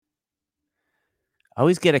I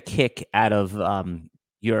always get a kick out of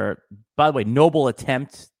your, by the way, noble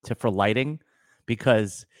attempt for lighting,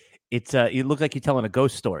 because it's you look like you're telling a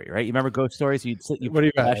ghost story, right? You remember ghost stories? You What do you put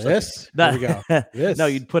a got? flashlight. This? No, Here we go. This? no,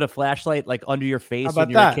 you'd put a flashlight like under your How face when about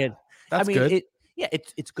you were a that? kid. That's I mean, good.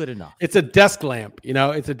 it's good enough. It's a desk lamp,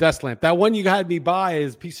 it's a desk lamp. That one you had me buy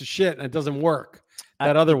is a piece of shit and it doesn't work.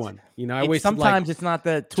 That other one, I wasted sometimes like it's not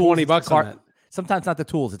the tools, $20 on that. Sometimes not the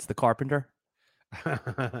tools, it's the carpenter.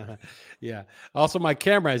 Yeah. Also, my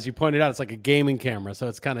camera, as you pointed out, it's like a gaming camera, so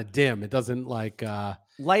it's kind of dim. It doesn't like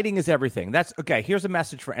lighting is everything. That's okay. Here's a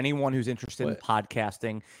message for anyone who's interested in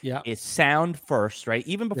podcasting. Yeah, is sound first, right?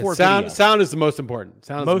 Even before sound. video. Sound is the most important.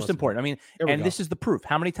 Sound is most important. I mean, and go. this is the proof.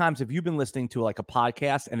 How many times have you been listening to like a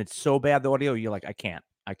podcast and it's so bad the audio, you're like, I can't.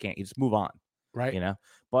 You just move on, right?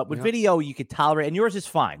 But with video, you could tolerate, and yours is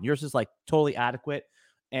fine. Yours is like totally adequate.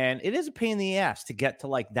 And it is a pain in the ass to get to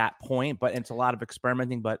like that point, but it's a lot of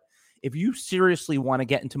experimenting. But if you seriously want to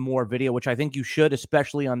get into more video, which I think you should,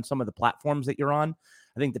 especially on some of the platforms that you're on,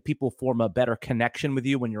 I think that people form a better connection with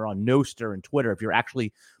you when you're on Nostr and Twitter. If you're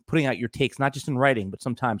actually putting out your takes, not just in writing, but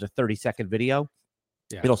sometimes a 30-second video,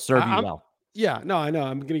 it'll serve you well. Yeah, no, I know.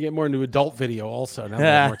 I'm going to get more into adult video also now that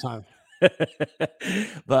I have more time.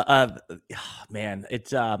 But man,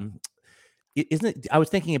 it's isn't it? I was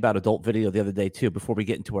thinking about adult video the other day too, before we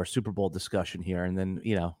get into our Super Bowl discussion here, and then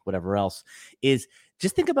whatever else is.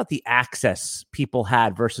 Just think about the access people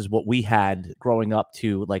had versus what we had growing up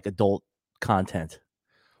to like adult content.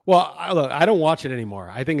 Well, look, I don't watch it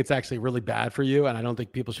anymore. I think it's actually really bad for you, and I don't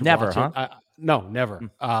think people should watch it. No, never.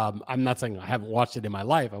 I'm not saying I haven't watched it in my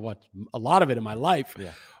life. I watched a lot of it in my life,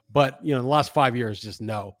 but in the last 5 years, just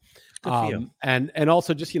no. And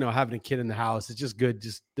also just having a kid in the house, it's just good.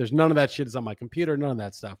 Just there's none of that shit is on my computer, none of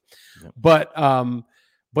that stuff. Yep.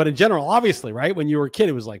 But in general, obviously, right, when you were a kid,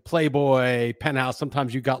 it was like Playboy, Penthouse.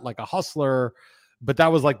 Sometimes you got like a Hustler, but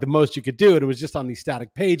that was like the most you could do. And it was just on these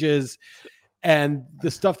static pages. And the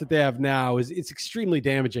stuff that they have now it's extremely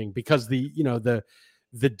damaging, because the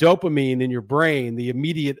dopamine in your brain, the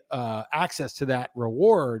immediate access to that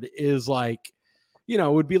reward is like,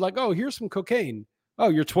 it would be like, oh, here's some cocaine. Oh,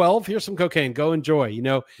 you're 12. Here's some cocaine. Go enjoy.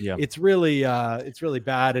 It's really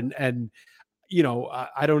bad. And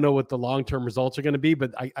I don't know what the long-term results are going to be,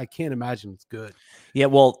 but I can't imagine it's good. Yeah.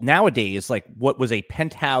 Well, nowadays, like what was a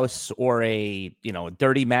Penthouse or a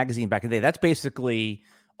dirty magazine back in the day, that's basically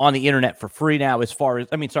on the internet for free now. As far as,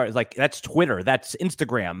 like that's Twitter, that's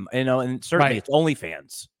Instagram, and certainly it's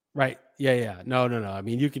OnlyFans. Right. Yeah. No. I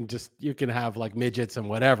mean, you can have like midgets and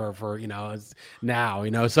whatever for, now,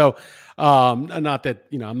 so, not that,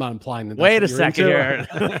 I'm not implying that. Wait a second here.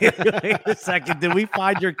 Wait a second. Did we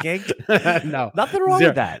find your kink? No, nothing wrong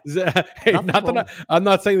with that. Hey, I'm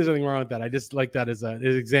not saying there's anything wrong with that. I just like that as an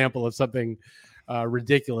example of something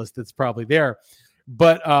ridiculous that's probably there.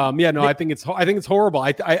 But I think it's horrible.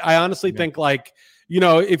 I honestly think like,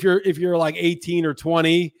 if you're like 18 or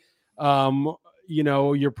 20,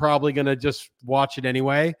 you're probably going to just watch it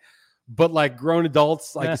anyway. But like grown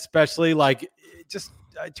adults, like especially like just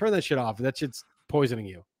turn that shit off. That shit's poisoning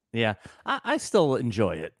you. Yeah. I still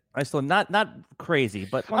enjoy it. I still not crazy,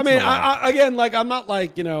 but I mean, again, like I'm not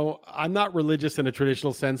like, I'm not religious in a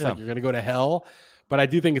traditional sense. Like you're going to go to hell. But I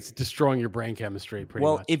do think it's destroying your brain chemistry pretty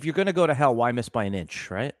much. Well, if you're going to go to hell, why miss by an inch,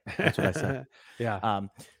 right? That's what I said. Yeah.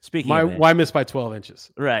 Speaking of why miss by 12 inches?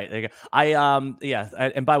 Right. There you go.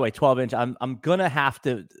 And by the way, 12 inch, I'm going to have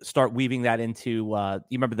to start weaving that into,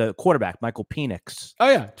 you remember the quarterback, Michael Penix? Oh,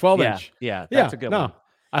 yeah. 12 inch. Yeah. That's a good one.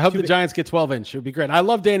 I hope the Giants get 12 inch. It would be great. I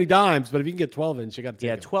love Danny Dimes, but if you can get 12 inch, you got to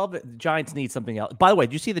take it. 12. The Giants need something else. By the way,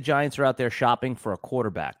 do you see the Giants are out there shopping for a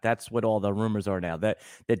quarterback? That's what all the rumors are now. That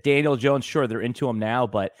Daniel Jones, sure, they're into him now,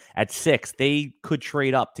 but at 6, they could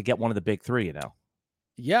trade up to get one of the big 3.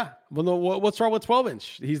 Yeah. Well, no, what's wrong with 12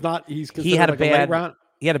 inch? He's not. He had like a bad round.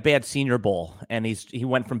 He had a bad Senior Bowl, and he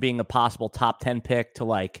went from being a possible top 10 pick to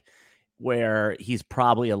like where he's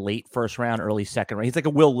probably a late first round, early second round. He's like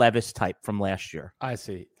a Will Levis type from last year. I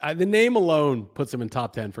see. The name alone puts him in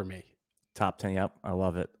top 10 for me. Top 10. Yep. I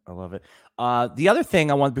love it. The other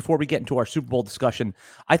thing I want, before we get into our Super Bowl discussion,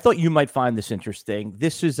 I thought you might find this interesting.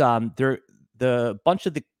 This is the bunch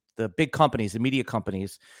of the big companies, the media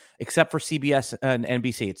companies, except for CBS and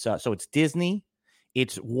NBC. It's so it's Disney,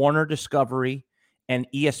 it's Warner Discovery, and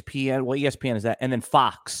ESPN. Well, ESPN is that, and then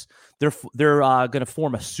Fox. They're going to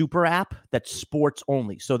form a super app that's sports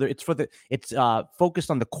only. So it's focused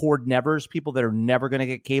on the cord nevers, people that are never going to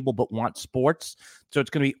get cable but want sports. So it's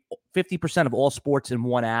going to be 50% of all sports in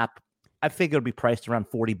one app. I figure it'll be priced around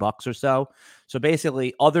 $40 or so. So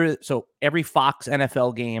basically, every Fox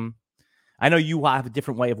NFL game. I know you have a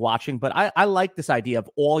different way of watching, but I like this idea of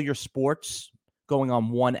all your sports going on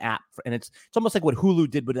one app, and it's almost like what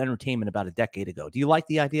Hulu did with entertainment about a decade ago. Do you like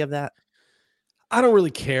the idea of that? I don't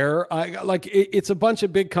really care. It's a bunch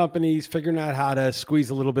of big companies figuring out how to squeeze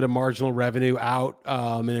a little bit of marginal revenue out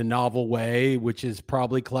in a novel way, which is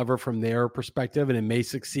probably clever from their perspective, and it may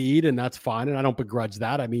succeed, and that's fine. And I don't begrudge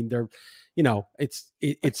that. I mean, they're,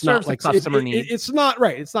 it's not like customer need. It's not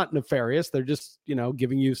right. It's not nefarious. They're just,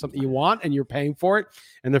 giving you something you want, and you're paying for it,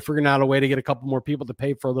 and they're figuring out a way to get a couple more people to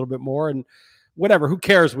pay for a little bit more, and whatever. Who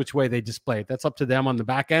cares which way they display it? That's up to them on the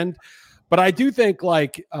back end. But I do think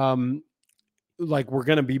like we're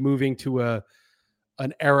going to be moving to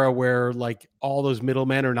an era where like all those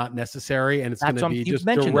middlemen are not necessary, and it's going to be just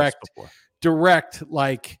direct,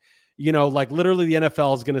 like literally the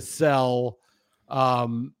NFL is going to sell,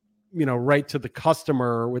 right to the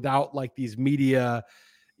customer without like these media,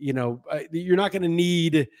 you're not going to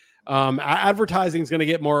need, advertising is going to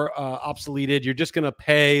get more obsoleted. You're just going to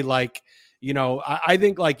pay like, I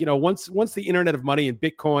think like, once the internet of money and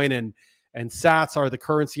Bitcoin and sats are the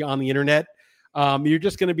currency on the internet, you're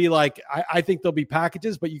just going to be like, I think there'll be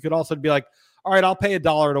packages, but you could also be like, all right, I'll pay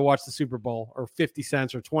 $1 to watch the Super Bowl, or 50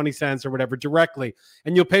 cents or 20 cents or whatever directly.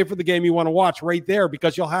 And you'll pay for the game you want to watch right there,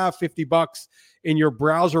 because you'll have $50 in your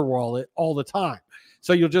browser wallet all the time.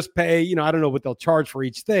 So you'll just pay, I don't know what they'll charge for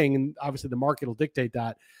each thing. And obviously the market will dictate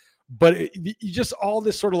that. But you just all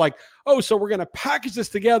this sort of like, oh, so we're going to package this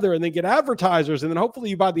together and then get advertisers. And then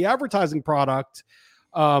hopefully you buy the advertising product.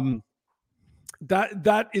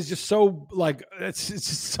 That is just so like, it's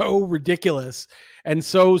just so ridiculous, and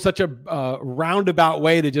such a roundabout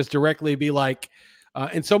way to just directly be like,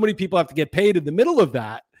 and so many people have to get paid in the middle of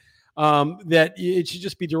that, that it should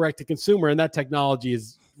just be direct to consumer. And that technology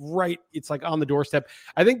is right. It's like on the doorstep.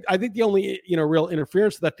 I think the only, real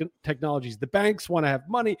interference with that technology is the banks want to have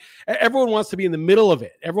money. Everyone wants to be in the middle of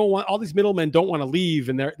it. All these middlemen don't want to leave,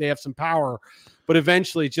 and they have some power, but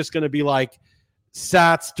eventually it's just going to be like,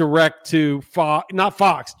 Sats direct to Fox, not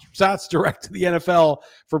Fox, Sats direct to the NFL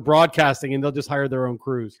for broadcasting, and they'll just hire their own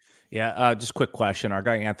crews. Yeah, just quick question. Our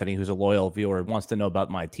guy Anthony, who's a loyal viewer, wants to know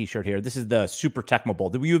about my T-shirt here. This is the Super Tecmo Bowl.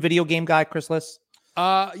 Were you a video game guy, Chris Liss?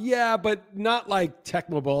 Yeah, but not like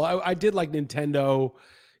Tecmo Bowl. I did like Nintendo.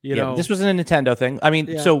 This was a Nintendo thing. I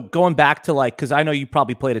mean, So going back to like, because I know you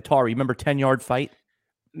probably played Atari. Remember 10-Yard Fight?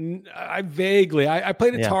 I vaguely, I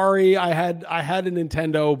played Atari. I had a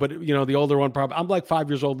Nintendo, but the older one, probably. I'm like 5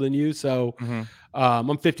 years older than you, so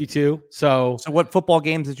I'm 52. So what football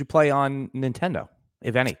games did you play on Nintendo,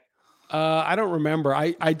 if any? I don't remember.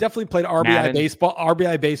 I definitely played RBI baseball.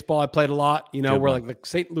 RBI baseball, I played a lot. Where like the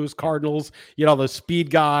St. Louis Cardinals, all those speed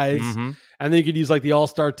guys, and then you could use like the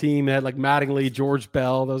All-Star team. It had like Mattingly, George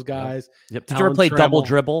Bell, those guys. Yep. Did you ever play Double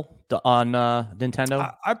Dribble on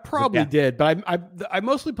Nintendo? I probably did, but I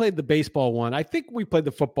mostly played the baseball one. I think we played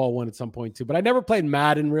the football one at some point too, but I never played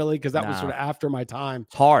Madden really, because that was sort of after my time.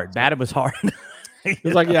 It's hard. Madden was hard.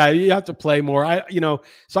 It's like, you have to play more.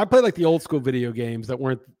 So I played like the old school video games that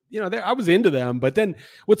weren't, I was into them. But then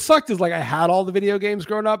what sucked is like I had all the video games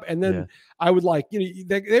growing up, and then I would like,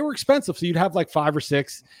 they were expensive. So you'd have like 5 or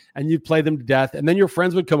 6 and you'd play them to death. And then your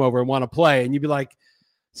friends would come over and want to play, and you'd be like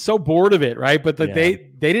so bored of it. Right. But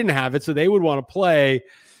they didn't have it. So they would want to play,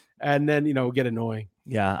 and then, it would get annoying.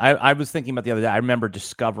 Yeah. I was thinking about the other day. I remember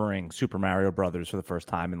discovering Super Mario Brothers for the first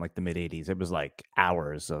time in like the mid 80s. It was like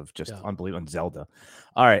hours of just unbelievable, and Zelda.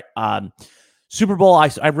 All right. Super Bowl,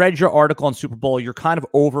 I read your article on Super Bowl. You're kind of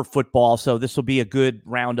over football, so this will be a good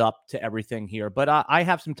roundup to everything here. But I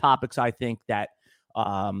have some topics I think that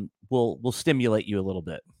will stimulate you a little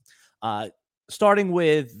bit. Starting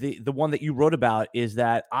with the one that you wrote about is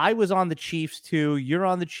that I was on the Chiefs too. You're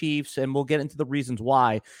on the Chiefs, and we'll get into the reasons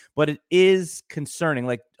why. But it is concerning.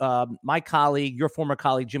 Like my colleague, your former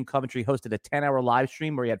colleague, Jim Coventry, hosted a 10-hour live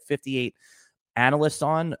stream where he had 58 analysts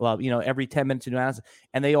on, every 10 minutes,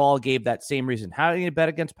 and they all gave that same reason. How are you going to bet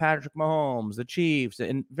against Patrick Mahomes, the Chiefs?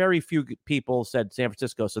 And very few people said San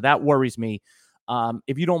Francisco. So that worries me.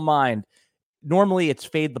 If you don't mind, normally it's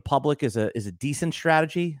fade the public is a decent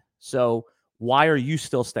strategy. So why are you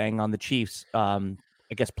still staying on the Chiefs? I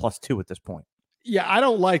guess +2 at this point. Yeah, I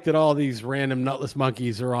don't like that all these random nutless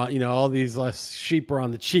monkeys are on, all these less sheep are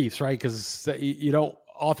on the Chiefs, right? Because you don't,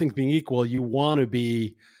 all things being equal, you want to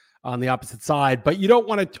be on the opposite side, but you don't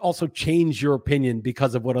want to also change your opinion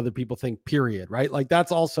because of what other people think, period. Right. Like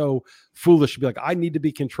that's also foolish to be like, I need to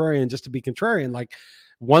be contrarian just to be contrarian. Like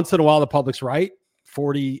once in a while, the public's right.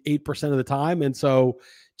 48% of the time. And so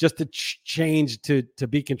just to change to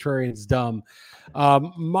be contrarian is dumb.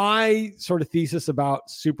 My sort of thesis about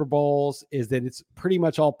Super Bowls is that it's pretty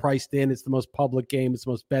much all priced in. It's the most public game. It's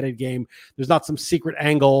the most betted game. There's not some secret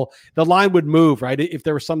angle. The line would move, right? If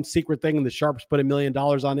there was some secret thing and the sharps put $1 million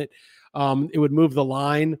on it, it would move the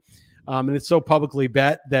line. And it's so publicly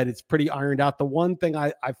bet that it's pretty ironed out. The one thing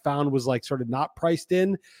I found was like sort of not priced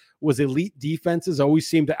in was elite defenses always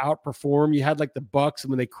seem to outperform. You had like the Bucks,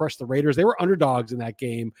 and when they crushed the Raiders, they were underdogs in that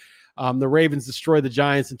game. The Ravens destroyed the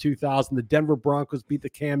Giants in 2000. The Denver Broncos beat the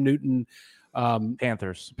Cam Newton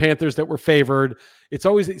Panthers that were favored. It's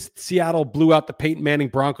always Seattle blew out the Peyton Manning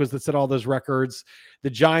Broncos that set all those records.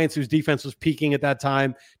 The Giants, whose defense was peaking at that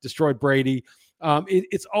time, destroyed Brady.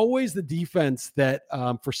 It's always the defense that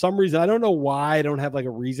for some reason, I don't know why, I don't have like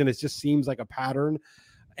a reason. It just seems like a pattern.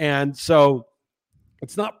 And so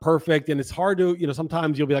it's not perfect, and it's hard to,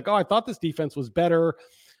 sometimes you'll be like, oh, I thought this defense was better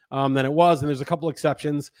than it was. And there's a couple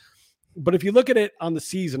exceptions. But if you look at it on the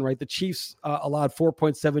season, right, the Chiefs allowed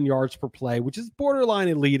 4.7 yards per play, which is borderline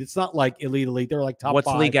elite. It's not like elite. They're like top What's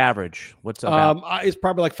 5. League average? What's about? It's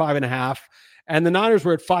probably like 5.5. And the Niners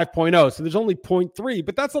were at 5.0. So there's only 0.3,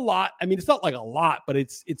 but that's a lot. I mean, it's not like a lot, but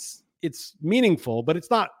it's meaningful, but it's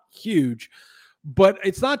not huge. But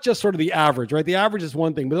it's not just sort of the average, right? The average is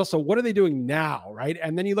one thing, but also what are they doing now, right?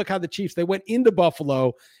 And then you look how the Chiefs, they went into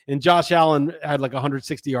Buffalo and Josh Allen had like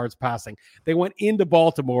 160 yards passing. They went into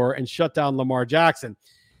Baltimore and shut down Lamar Jackson.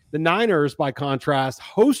 The Niners, by contrast,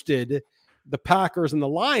 hosted the Packers and the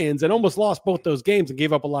Lions and almost lost both those games and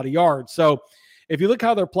gave up a lot of yards. So if you look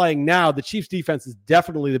how they're playing now, the Chiefs defense is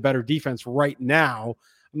definitely the better defense right now.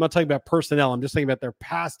 I'm not talking about personnel. I'm just talking about their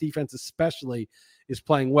pass defense especially is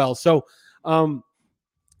playing well. So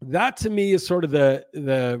that to me is sort of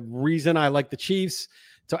the reason I like the Chiefs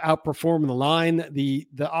to outperform the line. The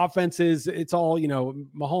offenses, it's all,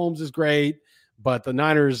 Mahomes is great, but the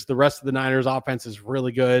rest of the Niners offense is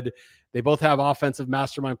really good. They both have offensive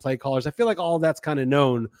mastermind play callers. I feel like all that's kind of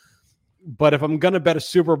known. But if I'm going to bet a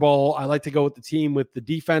Super Bowl, I like to go with the team with the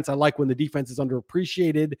defense. I like when the defense is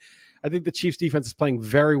underappreciated. I think the Chiefs defense is playing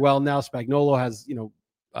very well now. Spagnuolo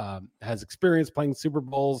has experience playing Super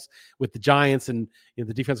Bowls with the Giants and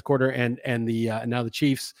the defensive coordinator and now the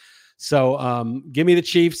Chiefs. So give me the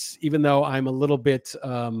Chiefs, even though I'm a little bit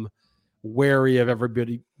wary of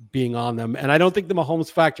everybody being on them. And I don't think the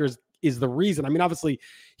Mahomes factor is the reason. I mean, obviously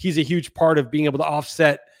he's a huge part of being able to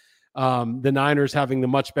offset the Niners having the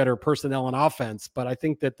much better personnel and offense, but I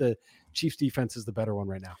think that the Chiefs defense is the better one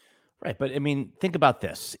right now. Right. But I mean, think about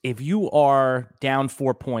this. If you are down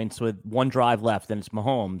 4 points with one drive left and it's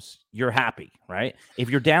Mahomes, you're happy, right? If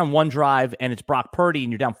you're down one drive and it's Brock Purdy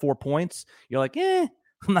and you're down 4 points, you're like, I'm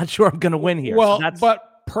not sure I'm going to win here. Well,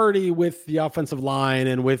 but Purdy with the offensive line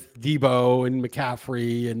and with Debo and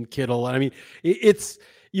McCaffrey and Kittle, I mean, it's,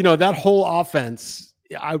 that whole offense,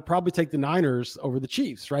 I would probably take the Niners over the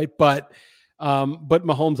Chiefs, right? But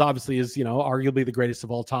Mahomes obviously is, arguably the greatest of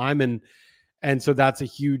all time. And so that's a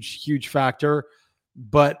huge, huge factor.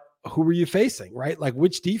 But who are you facing, right? Like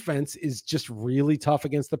which defense is just really tough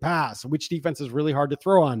against the pass? Which defense is really hard to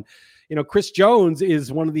throw on? Chris Jones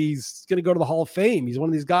is one of these, going to go to the Hall of Fame. He's one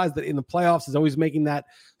of these guys that in the playoffs is always making that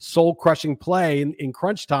soul crushing play in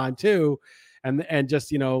crunch time too. And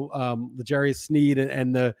just, L'Jarius Sneed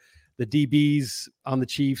and the DBs on the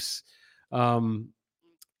Chiefs.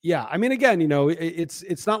 Yeah, I mean, again,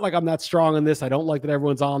 it's not like I'm not strong on this. I don't like that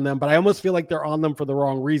everyone's on them, but I almost feel like they're on them for the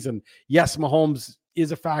wrong reason. Yes, Mahomes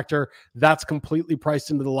is a factor. That's completely priced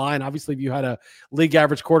into the line. Obviously, if you had a league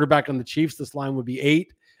average quarterback on the Chiefs, this line would be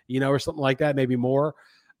 8, or something like that, maybe more.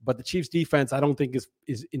 But the Chiefs defense, I don't think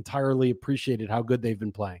is entirely appreciated how good they've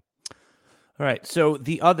been playing. All right. So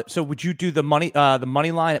would you do the money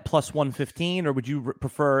line at plus 115, or would you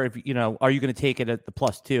prefer are you going to take it at the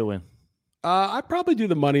plus 2? And I'd probably do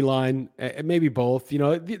the money line, maybe both.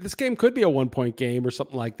 This game could be a 1-point game or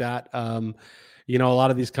something like that. A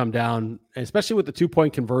lot of these come down, especially with the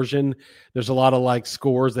 2-point conversion. There's a lot of like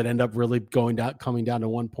scores that end up really coming down to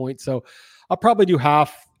 1 point. So I'll probably do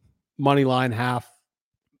half money line, half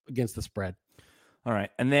against the spread. All right.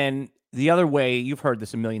 And then the other way, you've heard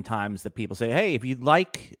this a million times, that people say, hey, if you'd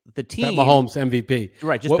like the team. Bet Mahomes MVP.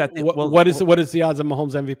 Right. Just what is the odds of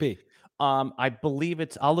Mahomes MVP? I believe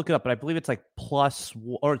I'll look it up, but I believe it's like plus,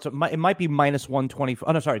 or it might be minus 120.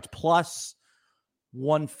 Oh, no, sorry. It's plus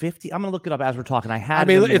 150. I'm going to look it up as we're talking.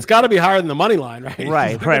 It's got to be higher than the money line,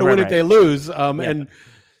 right? Right. Win if they lose. And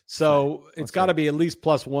so it's got to be at least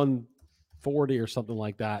plus 140 or something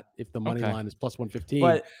like that. If the money line is plus 115.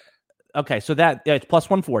 But okay. So it's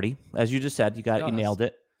plus 140, as you just said, you nailed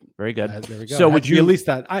it. Very good. There we go. So would you at least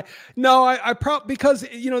that? Because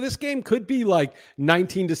this game could be like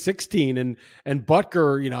 19-16, and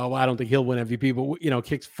Butker, I don't think he'll win MVP, but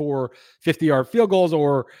kicks 4 50-yard field goals,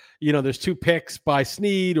 or there's 2 picks by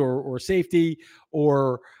Snead or safety,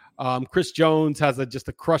 or Chris Jones has just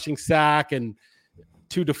a crushing sack and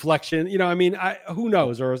 2 deflection. Who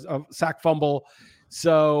knows, or a sack fumble.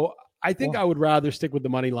 So I think I would rather stick with the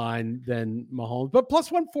money line than Mahomes, but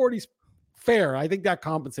plus 140 is fair. I think that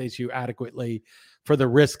compensates you adequately for the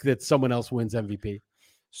risk that someone else wins MVP.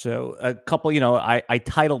 So a couple, I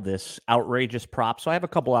titled this outrageous props. So I have a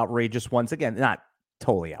couple outrageous ones. Again, not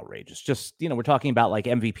totally outrageous. Just, we're talking about like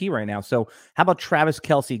MVP right now. So how about Travis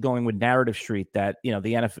Kelce going with Narrative Street that, the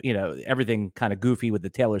NFL, everything kind of goofy with the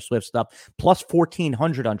Taylor Swift stuff, plus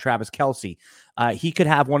 1,400 on Travis Kelce. He could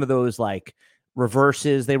have one of those like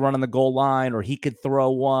reverses they run on the goal line, or he could throw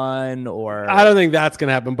one, or I don't think that's going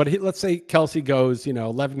to happen, but let's say Kelce goes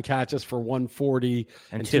 11 catches for 140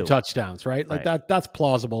 and 2 touchdowns, right? Like that's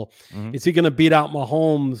plausible. Mm-hmm. Is he going to beat out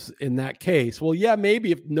Mahomes in that case? Well, yeah,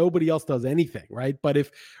 maybe, if nobody else does anything, right? But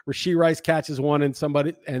if Rashee Rice catches one and then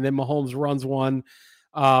Mahomes runs one,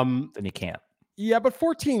 then he can't. Yeah, but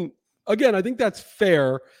 14 again, I think that's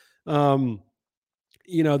fair.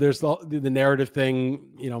 There's the narrative thing,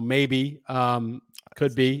 maybe,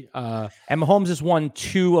 could be. And Mahomes has won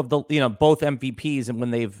 2 of the, both MVPs, and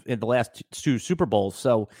when they've in the last 2 Super Bowls.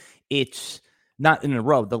 So it's not in a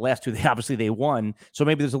row. The last 2, they won. So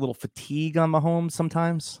maybe there's a little fatigue on Mahomes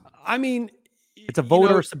sometimes. I mean, it's a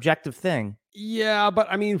voter subjective thing. Yeah, but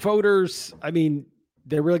voters,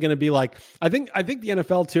 they're really going to be like, I think the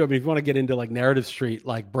NFL too. If you want to get into like Narrative Street,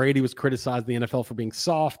 like Brady was criticized in the NFL for being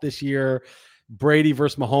soft this year. Brady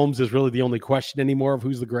versus Mahomes is really the only question anymore of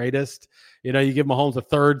who's the greatest. You give Mahomes a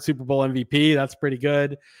 3rd Super Bowl MVP. That's pretty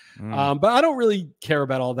good. But I don't really care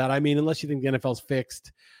about all that. Unless you think the NFL's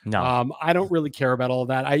fixed. No. I don't really care about all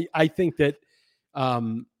that. I think that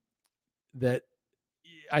I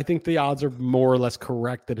think the odds are more or less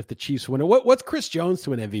correct that if the Chiefs win it, what's Chris Jones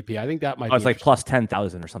to an MVP? I think that might be it's like plus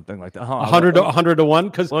 10,000 or something like that. 100 to 1.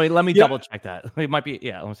 Because let me double check that. It might be.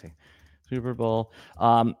 Yeah. Let me see. Super Bowl.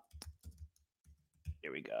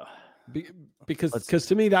 Here we go. Because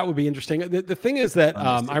to me that would be interesting. The thing is that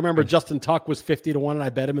I remember Justin Tuck was 50 to 1, and I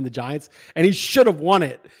bet him in the Giants, and he should have won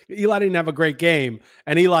it. Eli didn't have a great game,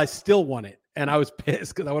 and Eli still won it, and I was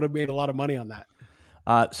pissed because I would have made a lot of money on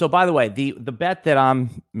that. So by the way, the bet that I'm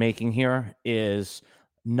making here is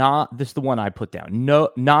not this. Is the one I put down. No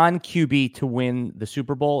non-QB to win the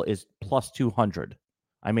Super Bowl is plus 200.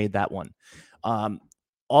 I made that one.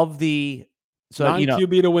 Of the So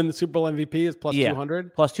non-QB to win the Super Bowl MVP is plus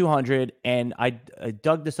 200. Plus 200, and I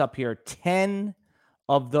dug this up here. 10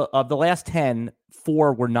 of the last 10,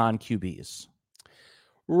 4 were non-QBs.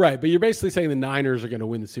 Right, but you're basically saying the Niners are going to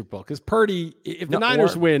win the Super Bowl because Purdy. If the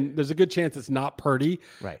Niners win, there's a good chance it's not Purdy,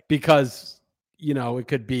 right? Because it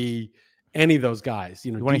could be any of those guys.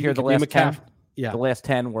 You want to hear the last 10? Yeah, the last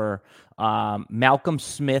 10 were Malcolm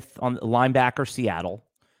Smith on linebacker, Seattle.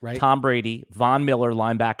 Right. Tom Brady, Von Miller,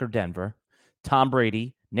 linebacker, Denver. Tom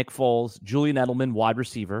Brady, Nick Foles, Julian Edelman, wide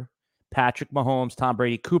receiver, Patrick Mahomes, Tom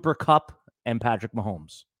Brady, Cooper Kupp, and Patrick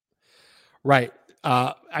Mahomes. Right.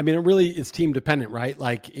 It really is team dependent, right?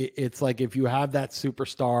 Like it's like if you have that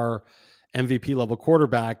superstar MVP level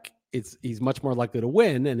quarterback, he's much more likely to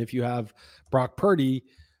win. And if you have Brock Purdy,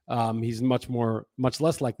 he's much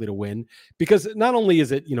less likely to win, because not only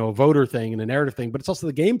is it, a voter thing and a narrative thing, but it's also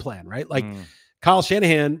the game plan, right? Like Kyle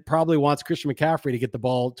Shanahan probably wants Christian McCaffrey to get the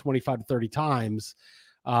ball 25 to 30 times.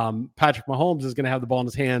 Patrick Mahomes is going to have the ball in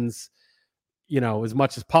his hands, as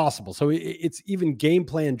much as possible. So it's even game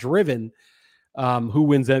plan driven, who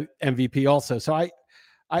wins MVP also. So I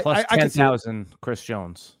plus 10,000 Chris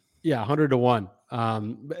Jones. Yeah. 100 to 1.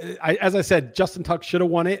 As I said, Justin Tuck should have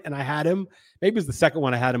won it, and I had him. Maybe it was the second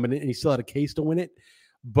one I had him, and he still had a case to win it.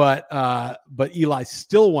 But Eli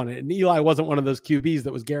still won it, and Eli wasn't one of those QBs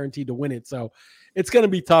that was guaranteed to win it. So it's going to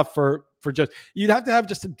be tough for just, you'd have to have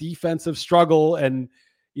just a defensive struggle. And,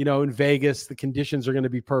 in Vegas, the conditions are going to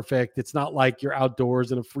be perfect. It's not like you're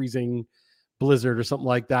outdoors in a freezing blizzard or something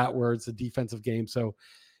like that, where it's a defensive game. So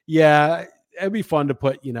yeah, it'd be fun to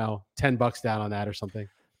put, $10 down on that or something.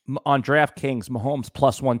 On DraftKings, Mahomes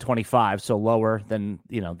plus 125, so lower than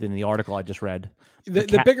than the article I just read.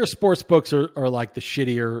 The bigger sports books are like the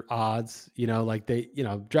shittier odds. Like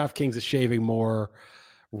DraftKings is shaving more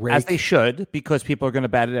rake. As they should, because people are going to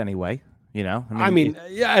bet it anyway. I mean,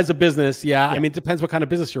 yeah, as a business, yeah. I mean, it depends what kind of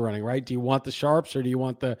business you're running, right? Do you want the sharps or do you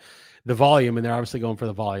want the volume? And they're obviously going for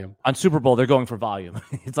the volume. On Super Bowl, they're going for volume.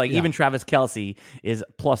 It's like even Travis Kelce is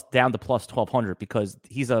down to plus 1,200 because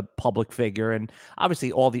he's a public figure. And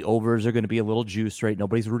obviously all the overs are going to be a little juiced, right?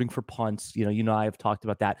 Nobody's rooting for punts. I've talked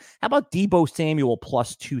about that. How about Deebo Samuel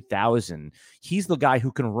plus 2,000? He's the guy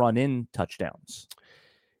who can run in touchdowns.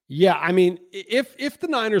 Yeah, I mean, if the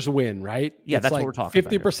Niners win, right? Yeah, that's what we're talking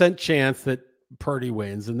 50% chance that Purdy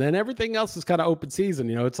wins, and then everything else is kind of open season.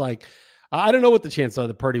 It's like, I don't know what the chances are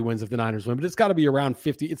that Purdy wins if the Niners win, but it's got to be around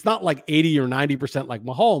 50. It's not like 80 or 90% like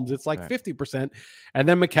Mahomes. It's like 50%. And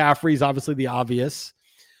then McCaffrey's obviously the obvious.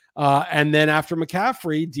 And then after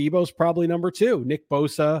McCaffrey, Deebo's probably number 2. Nick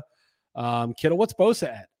Bosa, Kittle. What's Bosa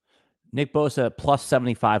at? Nick Bosa plus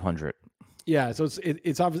 7,500. Yeah, so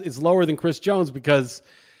it's obviously it's lower than Chris Jones because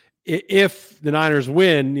if the Niners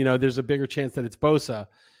win, there's a bigger chance that it's Bosa.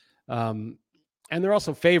 And they're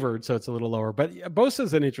also favored, so it's a little lower. But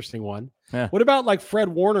Bosa's an interesting one. Yeah. What about like Fred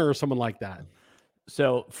Warner or someone like that?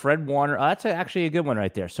 So Fred Warner, that's actually a good one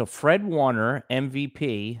right there. So Fred Warner,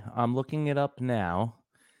 MVP. I'm looking it up now.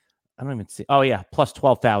 I don't even see. Oh, yeah, plus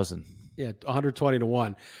 12,000. Yeah, 120 to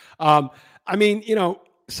 1. I mean,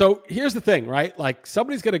 so here's the thing, right? Like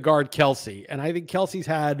somebody's going to guard Kelce, and I think Kelce's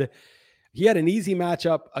had an easy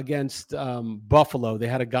matchup against Buffalo. They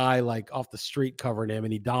had a guy like off the street covering him,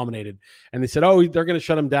 and he dominated. And they said, "Oh, they're going to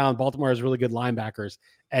shut him down. Baltimore has really good linebackers,"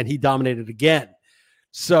 and he dominated again.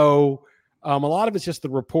 So a lot of it's just the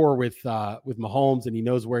rapport with Mahomes, and he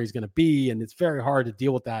knows where he's going to be, and it's very hard to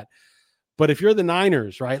deal with that. But if you're the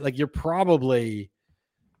Niners, right, like you're probably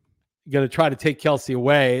going to try to take Kelce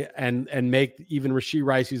away and make even Rashee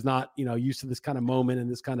Rice, who's not used to this kind of moment and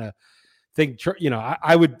this kind of thing.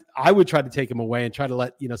 I would try to take him away and try to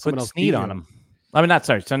let someone else Snead on him. I mean, not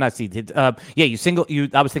Snead. I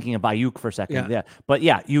was thinking of Ayuk for a second. Yeah. But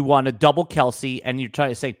yeah, you want to double Kelce and you try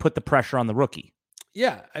to say put the pressure on the rookie.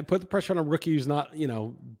 Yeah, I put the pressure on a rookie who's not,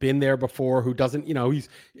 been there before, who doesn't,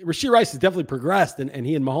 Rashee Rice has definitely progressed and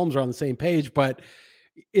he and Mahomes are on the same page, but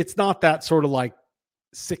it's not that sort of like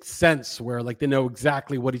sixth sense where like they know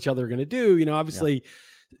exactly what each other are going to do. Obviously,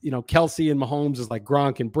 Kelce and Mahomes is like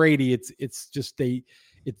Gronk and Brady. It's just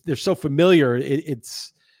they're so familiar.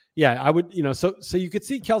 I would, so you could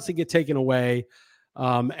see Kelce get taken away,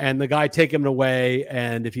 and the guy take him away,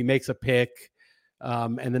 and if he makes a pick,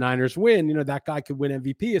 and the Niners win, that guy could win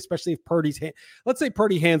MVP, especially if let's say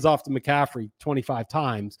Purdy hands off to McCaffrey 25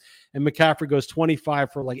 times, and McCaffrey goes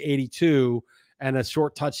 25 for like 82 and a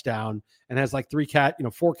short touchdown, and has like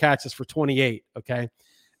 4 catches for 28. Okay,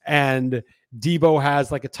 and Deebo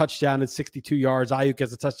has like a touchdown at 62 yards. Ayuk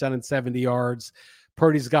has a touchdown at 70 yards.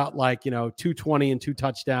 Purdy's got like, 220 and 2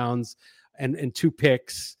 touchdowns and 2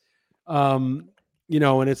 picks. And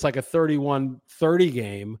it's like a 31-30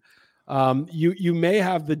 game. You may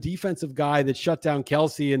have the defensive guy that shut down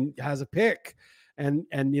Kelce and has a pick and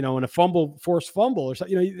in a forced fumble or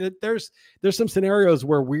something. There's some scenarios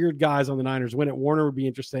where weird guys on the Niners win it. Warner would be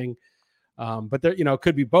interesting. But there, it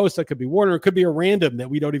could be Bosa, it could be Warner, it could be a random that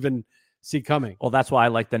we don't even see coming. Well, that's why I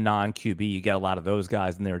like the non-QB. You get a lot of those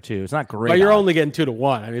guys in there too. It's not great. But you're only getting 2 to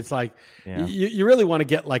 1. I mean, it's like you really want to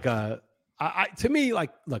get like to me,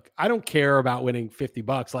 like, look, I don't care about winning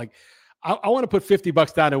 $50. Like, I want to put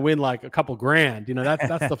 $50 down and win like a couple grand.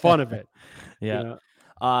 That's the fun of it. Yeah.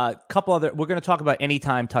 Couple other. We're going to talk about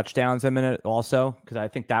anytime touchdowns in a minute, also, because I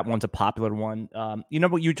think that one's a popular one.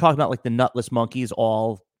 What you talking about, like the nutless monkeys,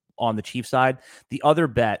 all on the Chiefs side. The other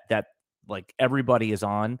bet that like everybody is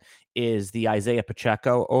on is the Isaiah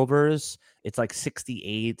Pacheco overs. It's like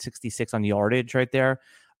 68, 66 on yardage right there.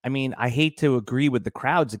 I mean, I hate to agree with the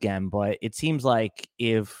crowds again, but it seems like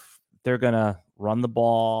if they're going to run the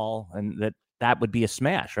ball and that would be a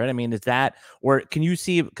smash, right? I mean, is that, or can you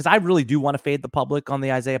see, because I really do want to fade the public on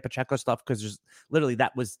the Isaiah Pacheco stuff, because there's literally,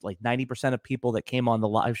 that was like 90% of people that came on the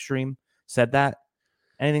live stream said that.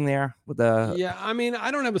 Anything there with the? Yeah, I mean,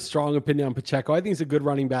 I don't have a strong opinion on Pacheco. I think he's a good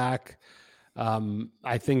running back.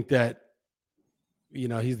 I think that,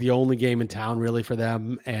 he's the only game in town really for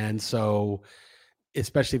them. And so,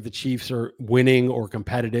 especially if the Chiefs are winning or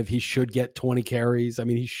competitive, he should get 20 carries. I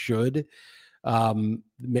mean, he should. The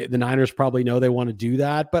Niners probably know they want to do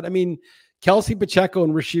that. But I mean, Kelce, Pacheco,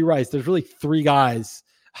 and Rashee Rice, there's really 3 guys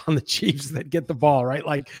on the Chiefs that get the ball, right?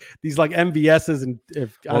 Like these like MVSs, and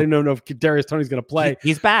I don't know if Kadarius Toney's going to play.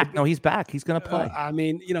 He's back. No, he's back. He's going to play. I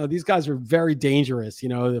mean, these guys are very dangerous.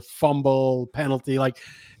 The fumble penalty, like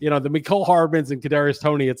the Mecole Hardmans and Kadarius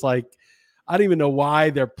Toney. It's like I don't even know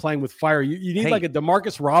why they're playing with fire. You need like a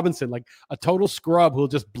DeMarcus Robinson, like a total scrub who'll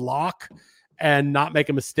just block and not make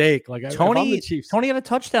a mistake. Like Tony, the Chiefs, Tony had a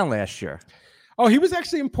touchdown last year. Oh, he was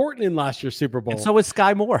actually important in last year's Super Bowl. And so was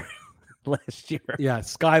Sky Moore last year. Yeah,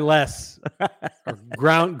 Sky less, or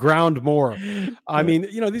ground more. I mean,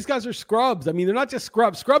 these guys are scrubs. I mean, they're not just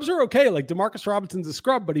scrubs. Scrubs are okay. Like Demarcus Robinson's a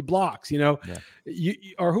scrub, but he blocks.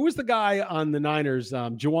 Or who was the guy on the Niners?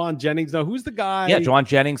 Juwan Jennings. No, who's the guy? Yeah, Juwan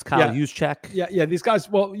Jennings, Kyle Juszczyk. Yeah. These guys.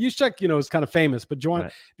 Well, Juszczyk, is kind of famous, but Juwan,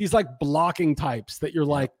 these like blocking types that you're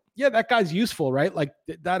like, yeah, that guy's useful, right? Like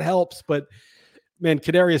that helps, but. Man,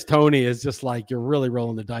 Kadarius Toney is just like you're really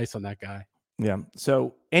rolling the dice on that guy. Yeah.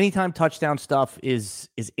 So anytime touchdown stuff is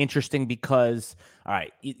interesting because all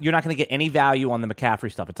right, you're not going to get any value on the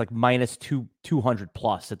McCaffrey stuff. It's like minus 200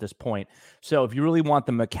 plus at this point. So if you really want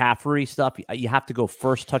the McCaffrey stuff, you have to go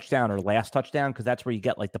first touchdown or last touchdown because that's where you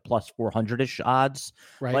get like the plus 400-ish odds.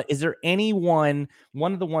 Right. But is there any one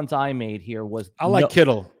of the ones I made here was I like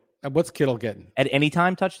Kittle. What's Kittle getting? At any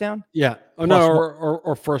time touchdown? Yeah. Oh, no,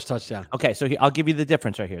 or first touchdown. Okay, so I'll give you the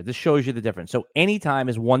difference right here. This shows you the difference. So anytime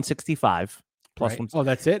is 165 plus one. Oh,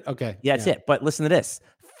 that's it? Okay. Yeah, that's it. But listen to this.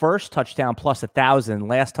 First touchdown plus 1,000,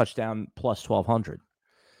 last touchdown plus 1,200.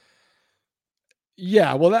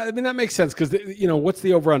 Yeah, well, that makes sense because, what's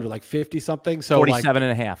the over-under? Like 50 something? So 47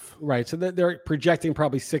 and a half. Right. So they're projecting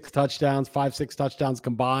probably 6 touchdowns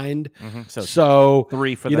combined. Mm-hmm. So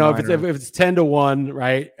 3 for the if it's 10-1,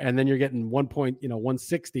 right, and then you're getting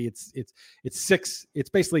 160, it's six. It's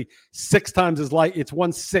basically 6 times it's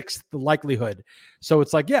 1/6 the likelihood. So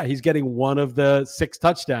it's like, yeah, he's getting one of the 6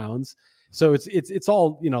 touchdowns. So it's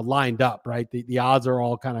all lined up, right? The odds are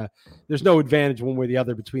all kind of there's no advantage one way or the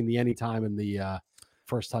other between the anytime and the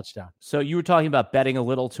first touchdown. So you were talking about betting a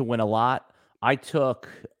little to win a lot. I took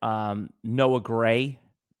Noah Gray.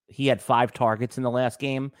 He had 5 targets in the last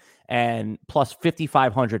game and plus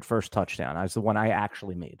 5,500 first touchdown. That was the one I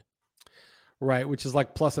actually made. Right, which is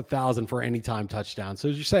like plus 1,000 for any time touchdown. So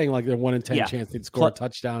you're saying like they're 1 in 10 chance they'd score a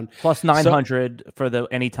touchdown. Plus 900 for the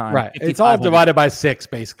anytime. Right. It's all divided by 6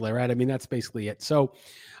 basically, right? I mean, that's basically it. So,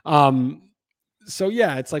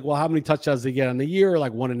 yeah, it's like, well, how many touchdowns do he get on the year?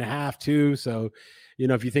 Like 1.5, 2. So,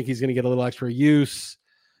 if you think he's going to get a little extra use,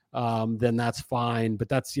 then that's fine. But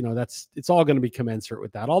that's it's all going to be commensurate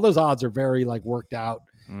with that. All those odds are very like worked out,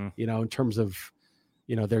 in terms of,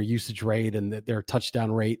 their usage rate and their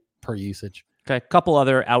touchdown rate per usage. Okay, a couple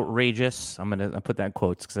other outrageous. I'm gonna put that in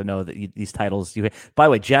quotes because I know that these titles. By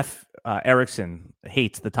the way, Jeff Erickson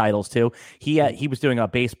hates the titles too. He was doing a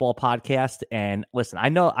baseball podcast, and listen, I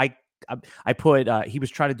know I put he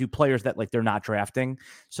was trying to do players that like they're not drafting,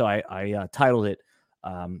 so I titled it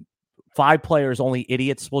 5 players only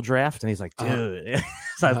idiots will draft, and he's like, dude.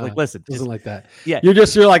 So I was like, listen, doesn't like that. Yeah,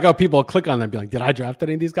 you're like, oh, people will click on them and be like, did I draft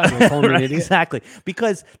any of these guys? Right, exactly,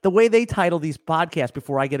 because the way they title these podcasts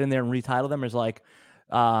before I get in there and retitle them is like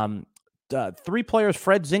 3 players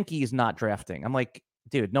Fred Zinke is not drafting. I'm like,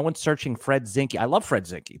 dude, no one's searching Fred Zinke. I love Fred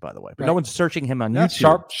Zinke, by the way, but no one's searching him on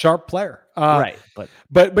YouTube. Sharp player, right?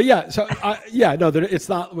 But yeah, so no, it's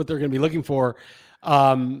not what they're going to be looking for.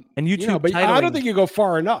 And YouTube, but I don't think you go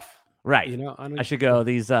far enough. Right. I should go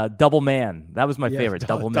these double man. That was my favorite.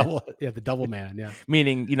 Double man. The double man. Yeah.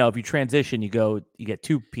 Meaning, if you transition, you get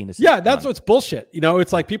 2 penises. Yeah. That's what's bullshit.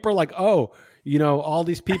 It's like people are like, oh, all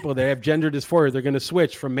these people, they have gender dysphoria. They're going to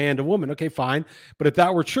switch from man to woman. Okay, fine. But if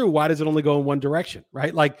that were true, why does it only go in one direction?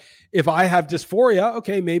 Right. Like if I have dysphoria,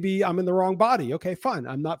 okay, maybe I'm in the wrong body. Okay, fine.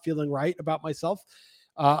 I'm not feeling right about myself.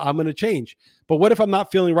 I'm going to change. But what if I'm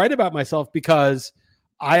not feeling right about myself because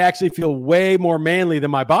I actually feel way more manly than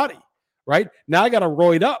my body? Right now, I got to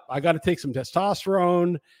roid up. I got to take some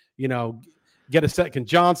testosterone, get a second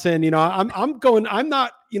Johnson. I'm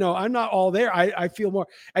not all there. I feel more,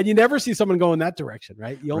 and you never see someone go in that direction,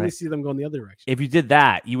 right? You only see them go in the other direction. If you did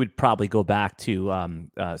that, you would probably go back to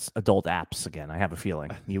adult apps again. I have a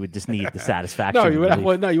feeling you would just need the satisfaction. No, you would.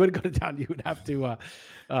 You wouldn't go down. You would have to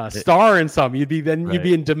star in some. You'd be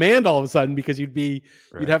in demand all of a sudden because you'd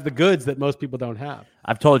have the goods that most people don't have.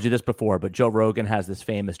 I've told you this before, but Joe Rogan has this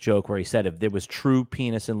famous joke where he said if there was true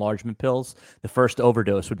penis enlargement pills, the first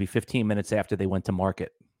overdose would be 15 minutes after they went to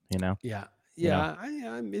market. Yeah.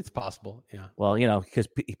 It's possible. Yeah. Well, because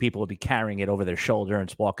people would be carrying it over their shoulder and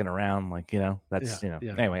just walking around like, that's,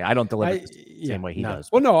 Anyway, I don't deliver the same way he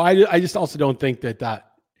does. Well, no, I just also don't think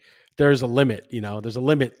that there's a limit, there's a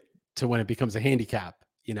limit to when it becomes a handicap,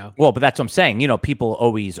 Well, but that's what I'm saying. People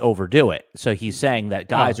always overdo it. So he's saying that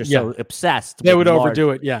guys are so obsessed. They would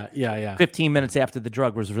overdo it. Yeah. 15 minutes after the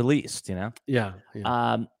drug was released, Yeah.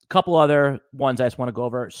 Couple other ones I just want to go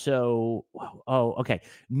over. So, okay.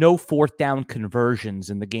 No 4th down conversions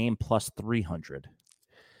in the game plus 300.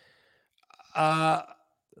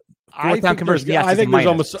 Fourth down conversion. Yes, I think there's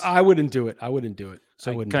almost. I wouldn't do it.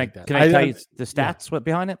 So can I tell you the stats? What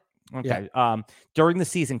behind it? Okay. Yeah. During the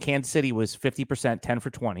season, Kansas City was 50%, 10 for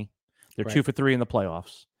 20. They're 2 for 3 in the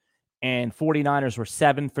playoffs. And 49ers were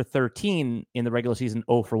 7 for 13 in the regular season,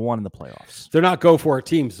 0 for 1 in the playoffs. They're not go for it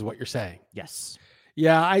teams, is what you're saying. Yes.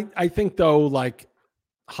 Yeah, I think though, like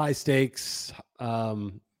high stakes,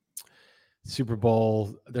 Super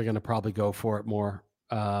Bowl, they're going to probably go for it more.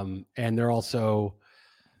 And they're also,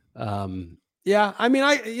 yeah, I mean,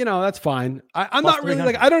 that's fine. I'm not really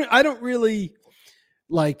like, I don't really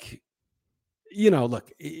like,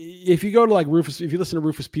 look, if you go to like Rufus, if you listen to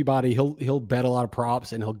Rufus Peabody, he'll bet a lot of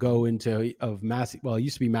props and he'll go into Massey. Well, it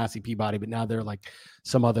used to be Massey Peabody, but now they're like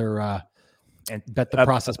some other, and Bet the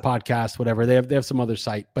Process podcast, whatever. They have some other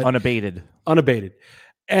site, but unabated.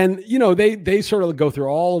 And they sort of go through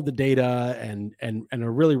all of the data and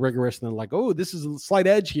are really rigorous. And they're like, oh, this is a slight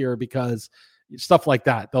edge here because stuff like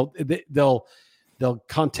that. They'll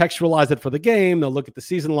contextualize it for the game. They'll look at the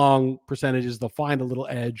season long percentages. They'll find a little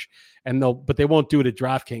edge, but they won't do it at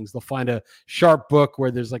DraftKings. They'll find a sharp book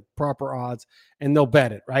where there's like proper odds, and they'll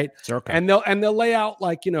bet it, right? Okay. And they'll lay out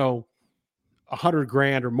like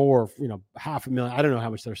 $100,000 or more, $500,000. I don't know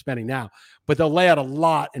how much they're spending now, but they'll lay out a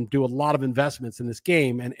lot and do a lot of investments in this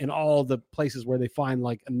game and in all the places where they find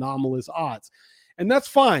like anomalous odds. And that's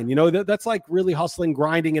fine. That's like really hustling,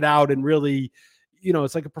 grinding it out, and really,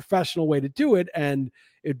 it's like a professional way to do it. And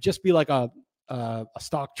it'd just be like a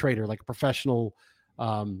stock trader, like a professional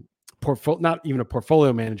not even a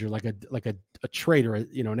portfolio manager, like a trader,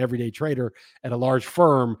 an everyday trader at a large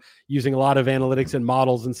firm using a lot of analytics and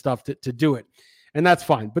models and stuff to do it. And that's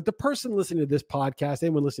fine. But the person listening to this podcast,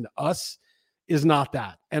 anyone listening to us, is not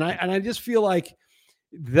that. And I just feel like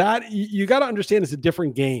that you got to understand it's a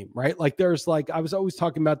different game, right? Like there's like, I was always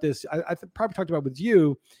talking about this. I probably talked about with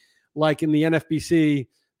you, like in the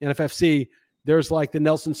NFFC, there's like the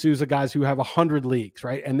Nelson Sousa guys who have 100 leagues,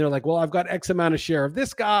 right? And they're like, well, I've got X amount of share of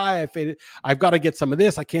this guy. I've got to get some of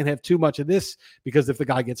this. I can't have too much of this because if the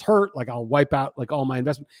guy gets hurt, like I'll wipe out like all my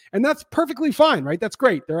investment. And that's perfectly fine, right? That's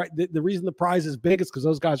great. The reason the prize is big is because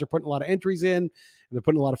those guys are putting a lot of entries in and they're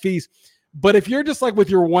putting a lot of fees. But if you're just like with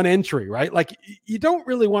your one entry, right? Like you don't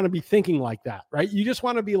really want to be thinking like that, right? You just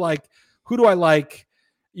want to be like, who do I like?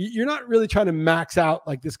 You're not really trying to max out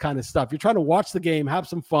like this kind of stuff. You're trying to watch the game, have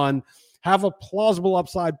some fun, have a plausible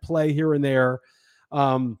upside play here and there.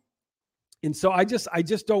 And so I just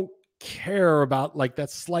don't care about like that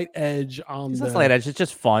slight edge on the slight edge. It's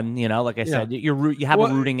just fun. Like I said, you have a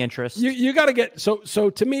rooting interest. You got to get, so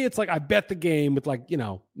to me, it's like, I bet the game with like,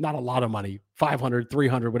 not a lot of money, 500,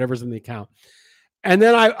 300, whatever's in the account. And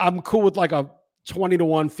then I'm cool with like a 20-1,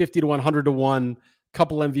 50-1, 100-1,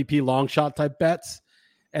 couple MVP long shot type bets.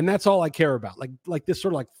 And that's all I care about. Like this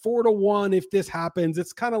sort of like 4-1. If this happens,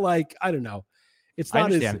 it's kind of like, I don't know. It's not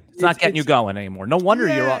it's not getting you going anymore. No wonder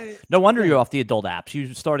you're off the adult apps.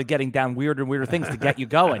 You started getting down weirder and weirder things to get you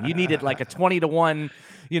going. You needed like a 20-1,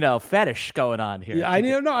 fetish going on here. Yeah,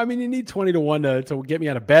 I mean, you need 20-1 to get me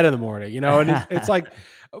out of bed in the morning, and it's like,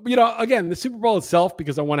 again, the Super Bowl itself,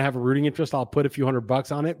 because I want to have a rooting interest, I'll put a few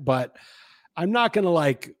 $100 on it, but I'm not going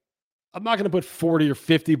to put 40 or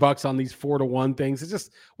 50 bucks on these 4-1 things. It's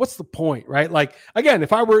just, what's the point, right? Like, again,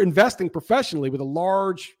 if I were investing professionally with a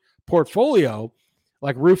large portfolio,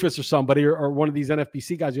 like Rufus or somebody, or one of these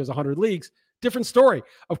NFBC guys who has 100 leagues, different story.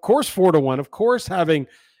 Of course, 4-1, of course, having,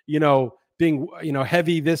 being,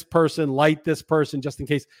 heavy this person, light this person, just in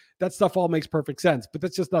case. That stuff all makes perfect sense, but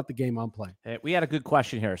that's just not the game I'm playing. Hey, we had a good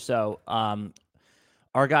question here. So,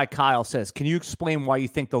 our guy Kyle says, can you explain why you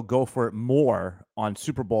think they'll go for it more on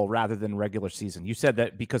Super Bowl rather than regular season? You said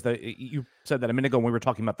that because you said that a minute ago when we were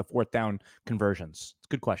talking about the fourth down conversions. It's a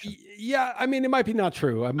good question. Yeah, I mean, it might be not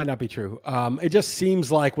true. It might not be true. It just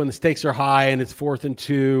seems like when the stakes are high and it's 4th and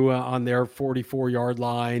 2 on their 44-yard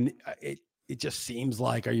line, it just seems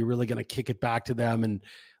like, are you really going to kick it back to them and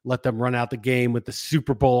let them run out the game with the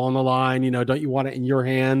Super Bowl on the line? Don't you want it in your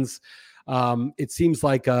hands? It seems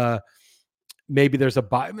like maybe there's a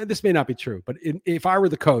bias. This may not be true, but if I were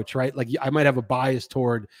the coach, right, like I might have a bias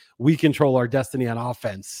toward we control our destiny on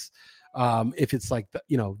offense. If it's like,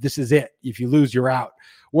 this is it. If you lose, you're out.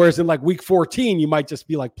 Whereas in like week 14, you might just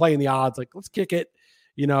be like playing the odds, like let's kick it.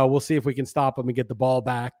 We'll see if we can stop them and get the ball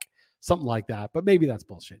back, something like that. But maybe that's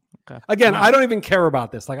bullshit. Okay. Again, I don't even care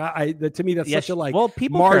about this. Like to me, that's such a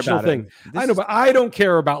people marginal thing. I know, but I don't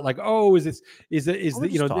care about like,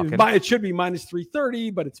 it should be minus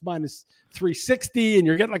 330, but it's minus 360, and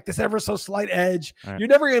you're getting like this ever so slight edge. Right. You're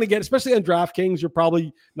never going to get, especially on DraftKings, you're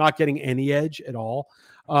probably not getting any edge at all.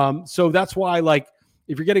 So that's why, like,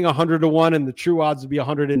 if you're getting 100-1 and the true odds would be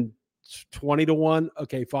 110 20 to 1.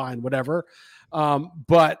 Okay, fine, whatever.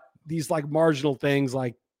 But these like marginal things,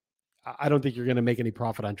 like I don't think you're going to make any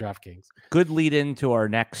profit on DraftKings. Good lead into our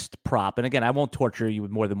next prop. And again, I won't torture you with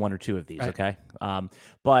more than one or two of these. Right. Okay.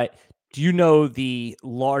 But do you know the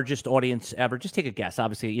largest audience ever? Just take a guess.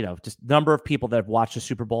 Obviously, just number of people that have watched the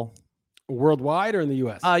Super Bowl. Worldwide or in the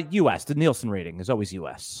U.S.? U.S. The Nielsen rating is always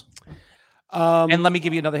U.S. And let me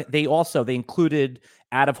give you another. They included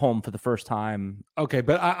out of home for the first time. Okay,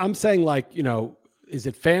 but I'm saying is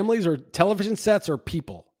it families or television sets or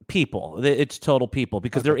people? People. It's total people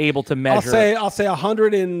because they're able to measure. I'll say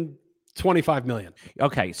 125 million.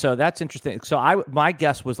 Okay, so that's interesting. So my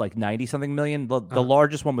guess was like 90 something million. The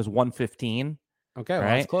largest one was 115. Okay, well,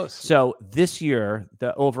 right? That's close. So this year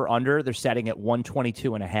the over under they're setting at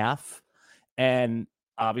 122 and a half, and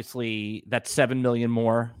obviously that's 7 million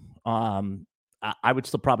more. I would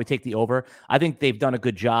still probably take the over. I think they've done a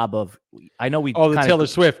good job of. I know we. The Taylor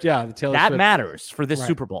Swift, yeah, the Taylor. That Swift. matters for this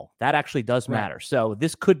Super Bowl. That actually does matter. So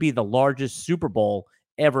this could be the largest Super Bowl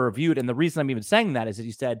ever viewed. And the reason I'm even saying that is that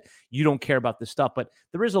you said you don't care about this stuff, but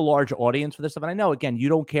there is a large audience for this stuff. And I know again you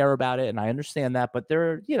don't care about it, and I understand that, but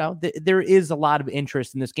there is a lot of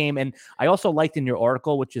interest in this game. And I also liked in your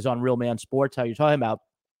article, which is on Real Man Sports, how you're talking about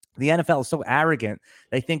the NFL is so arrogant.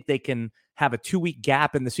 They think they can have a 2-week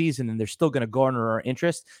gap in the season and they're still going to garner our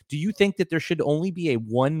interest. Do you think that there should only be a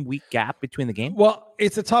 1-week gap between the game? Well,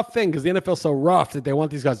 it's a tough thing because the NFL is so rough that they want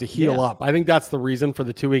these guys to heal up. I think that's the reason for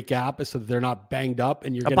the 2-week gap is so that they're not banged up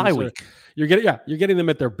and you're getting a bye week. You're getting them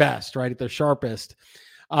at their best, right? At their sharpest.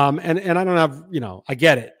 And I don't have, I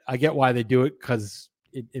get it. I get why they do it because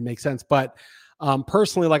it makes sense. But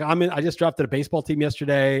personally, I just drafted a baseball team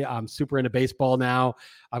yesterday. I'm super into baseball now.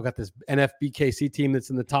 I've got this NFBKC team that's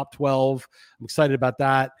in the top 12. I'm excited about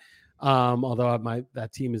that. Although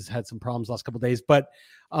that team has had some problems last couple of days, but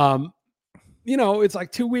it's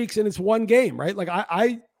like 2 weeks and it's one game, right? Like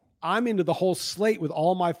I'm into the whole slate with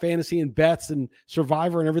all my fantasy and bets and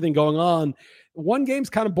Survivor and everything going on. One game's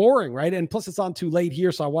kind of boring, right? And plus it's on too late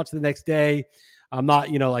here, so I watch the next day. I'm not,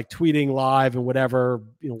 tweeting live and whatever,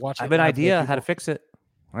 watching. I have an idea how to fix it.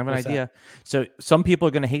 I have an idea. So some people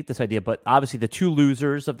are going to hate this idea, but obviously the two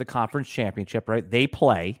losers of the conference championship, right? They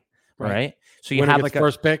play, right? So you have like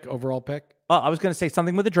first pick, overall pick. Oh, I was going to say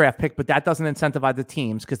something with a draft pick, but that doesn't incentivize the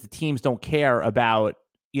teams because the teams don't care about,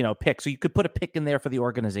 pick. So you could put a pick in there for the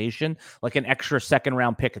organization, like an extra second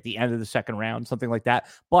round pick at the end of the second round, something like that.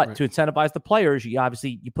 But to incentivize the players, you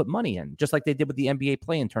put money in, just like they did with the NBA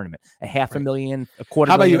play-in tournament, $500,000, $250,000.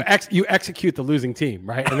 How about you execute the losing team,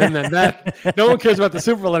 right? And then that no one cares about the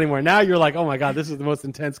Super Bowl anymore. Now you're like, oh my God, this is the most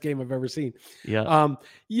intense game I've ever seen. Yeah.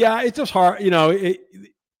 It's just hard.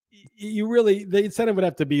 You really, the incentive would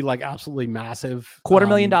have to be like absolutely massive.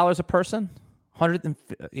 $250,000 a person.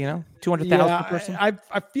 200,000 per person.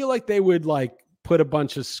 I feel like they would like put a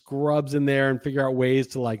bunch of scrubs in there and figure out ways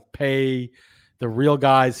to like pay the real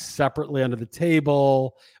guys separately under the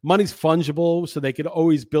table. Money's fungible, so they could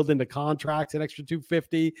always build into contracts an extra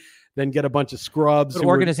 $250, then get a bunch of scrubs. But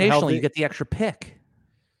organizationally, you get the extra pick.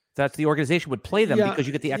 That's the organization would play them because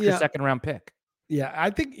you get the extra second round pick. Yeah, I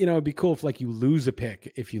think it'd be cool if like you lose a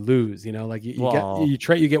pick if you lose, you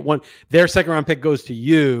get one. Their second round pick goes to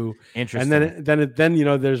you. Interesting. And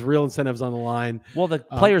then there's real incentives on the line. Well, the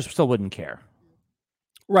players still wouldn't care,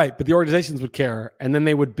 right? But the organizations would care, and then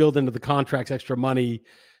they would build into the contracts extra money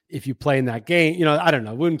if you play in that game. I don't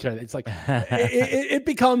know, wouldn't care. It's like it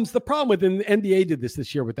becomes the problem with the NBA did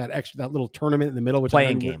this year with that little tournament in the middle, which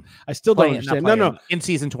playing game. I still don't understand. No,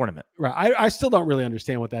 in-season tournament. Right. I still don't really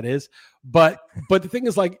understand what that is. But the thing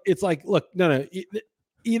is, like, it's like, look, no.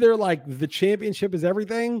 Either like the championship is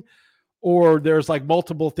everything, or there's like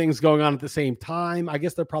multiple things going on at the same time. I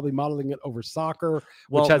guess they're probably modeling it over soccer,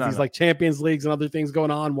 which has these like Champions Leagues and other things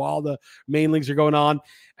going on while the main leagues are going on.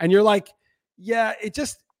 And you're like, yeah,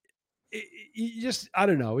 I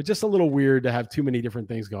don't know. It's just a little weird to have too many different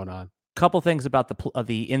things going on. Couple things about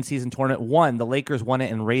the in-season tournament. One, the Lakers won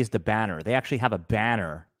it and raised a banner. They actually have a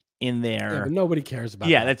banner in there. Yeah, but nobody cares about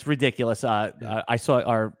that. That's ridiculous. I saw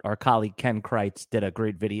our colleague Ken Kreitz did a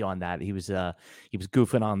great video on that. He was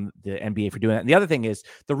goofing on the NBA for doing that. And the other thing is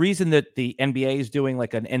the reason that the NBA is doing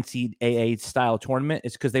like an NCAA style tournament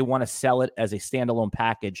is because they want to sell it as a standalone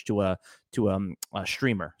package to a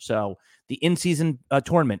streamer. So the in-season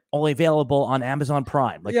tournament only available on Amazon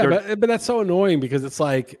Prime. But that's so annoying because it's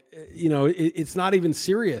like, it's not even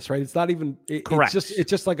serious, right? It's not even correct. It's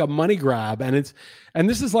just like a money grab, and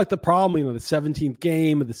this is like the problem. The 17th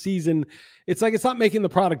game of the season. It's like it's not making the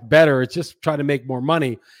product better. It's just trying to make more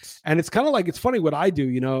money, and it's kind of like it's funny what I do.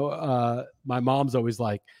 My mom's always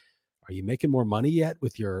like, are you making more money yet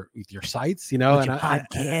with your sites? You know, with and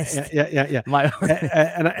podcast. Yeah.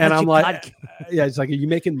 And I'm like, yeah, it's like, are you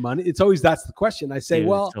making money? It's always, that's the question. I say, dude,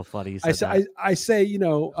 well, so funny. I say, you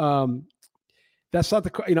know, that's not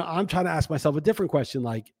the, you know, I'm trying to ask myself a different question.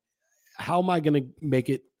 Like, how am I going to make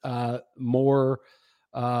it more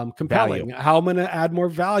compelling? Value. How am I going to add more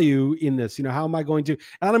value in this? You know, how am I going to,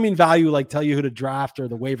 I don't mean value like tell you who to draft or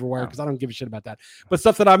the waiver wire, because I don't give a shit about that, but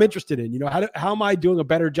stuff that I'm interested in. You know, how am I doing a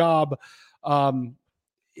better job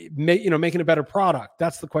making a better product?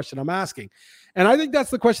 That's the question I'm asking. And I think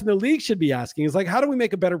that's the question the league should be asking, is like, how do we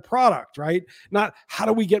make a better product, right? Not how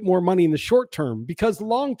do we get more money in the short term, because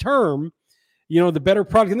long term, you know, the better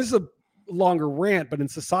product, and this is a longer rant, but in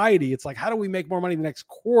society, it's like, how do we make more money the next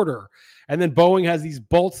quarter? And then Boeing has these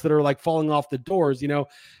bolts that are like falling off the doors, you know,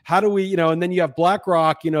 how do we, you know, and then you have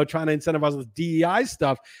BlackRock, you know, trying to incentivize with DEI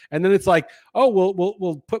stuff. And then it's like, oh,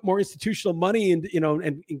 we'll put more institutional money in, you know,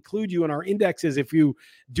 and include you in our indexes if you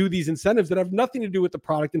do these incentives that have nothing to do with the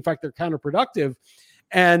product. In fact, they're counterproductive.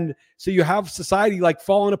 And so you have society like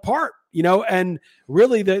falling apart, you know, and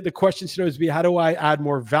really the question should always be, how do I add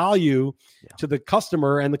more value to the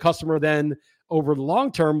customer? And the customer then over the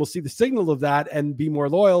long term will see the signal of that and be more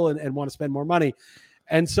loyal and want to spend more money.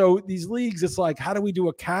 And so these leagues, it's like, how do we do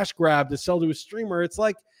a cash grab to sell to a streamer? It's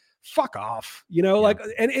like, fuck off, you know, like,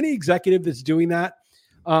 and any executive that's doing that,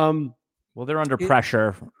 well, they're under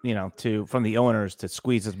pressure, you know, from the owners to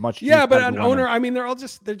squeeze as much. Yeah, but an owner, I mean, they're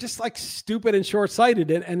just like stupid and short-sighted.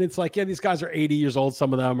 And it's like, yeah, these guys are 80 years old.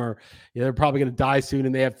 Some of them are, you know, they're probably going to die soon.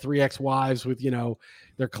 And they have 3 ex-wives with, you know,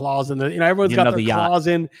 their claws in the, you know, everyone's got their claws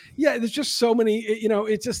in. Yeah, there's just so many, you know,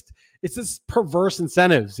 it's this perverse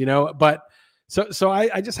incentives, you know, but so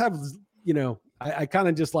I just have, you know, I kind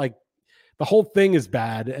of just like, the whole thing is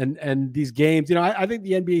bad. And these games, you know, I think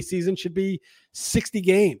the NBA season should be 60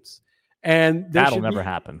 games. And that'll never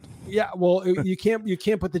happen. Yeah, well, you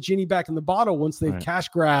can't put the genie back in the bottle once they've cash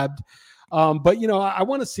grabbed. But you know, I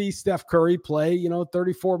want to see Steph Curry play, you know,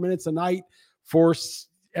 34 minutes a night for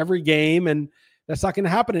every game, and that's not going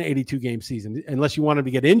to happen in an 82 game season unless you want him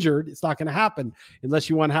to get injured. It's not going to happen unless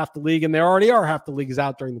you want half the league, and there already are half the league is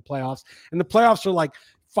out during the playoffs, and the playoffs are like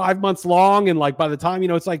 5 months long, and like by the time, you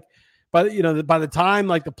know, it's like, but you know, by the time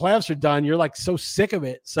like the playoffs are done, you're like so sick of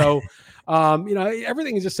it. So. You know,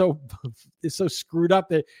 everything is just so screwed up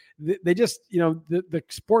that they just, you know, the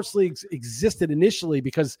sports leagues existed initially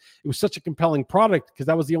because it was such a compelling product, because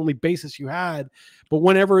that was the only basis you had. But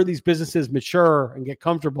whenever these businesses mature and get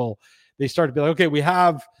comfortable, they start to be like, okay,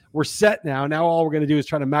 we're set now. Now all we're going to do is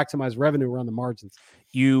try to maximize revenue around the margins.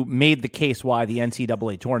 You made the case why the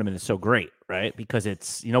NCAA tournament is so great, right? Because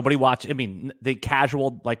it's, nobody watch. I mean, the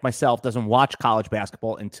casual like myself doesn't watch college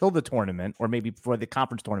basketball until the tournament, or maybe before the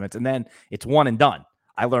conference tournaments, and then it's one and done.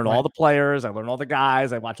 I learn all the players, I learn all the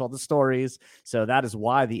guys, I watch all the stories. So that is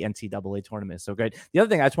why the NCAA tournament is so great. The other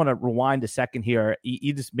thing, I just want to rewind a second here.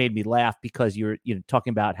 You just made me laugh because you're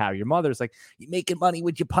talking about how your mother's like, you making money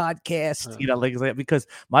with your podcast, you know, like because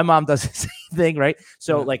my mom does the same thing, right?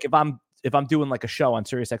 So like if I'm doing like a show on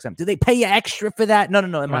Sirius XM, do they pay you extra for that? No.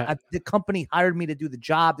 The company hired me to do the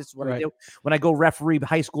job. This is what I do when I go referee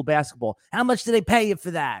high school basketball. How much do they pay you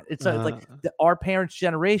for that? It's like our parents'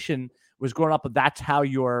 generation was growing up, but that's how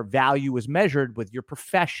your value was measured, with your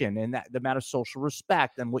profession and that the amount of social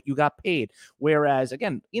respect and what you got paid. Whereas,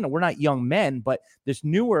 again, you know, we're not young men, but this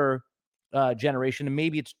newer generation, and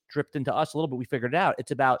maybe it's dripped into us a little bit, we figured it out.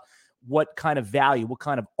 It's about what kind of value, what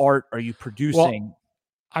kind of art are you producing? Well,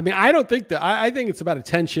 I mean, I don't think that. I think it's about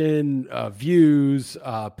attention, views,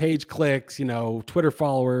 page clicks, you know, Twitter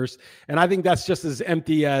followers. And I think that's just as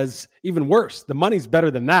empty as, even worse. The money's better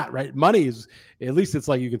than that, right? Money is, at least it's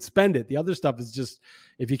like you can spend it. The other stuff is just,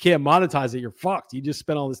 if you can't monetize it, you're fucked. You just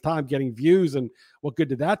spend all this time getting views, and what good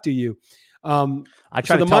did that do you? I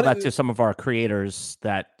try to tell that to some of our creators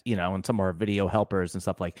that, you know, and some of our video helpers and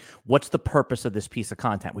stuff, like, what's the purpose of this piece of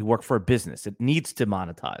content? We work for a business. It needs to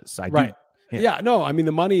monetize. Right. Yeah, no, I mean,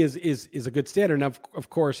 the money is a good standard. And of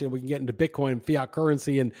course, you know, we can get into Bitcoin and fiat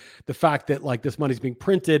currency and the fact that like this money's being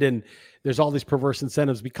printed and there's all these perverse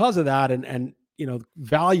incentives because of that. And you know,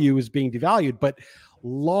 value is being devalued, but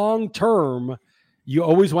long term, you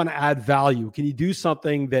always want to add value. Can you do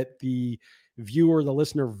something that the viewer, the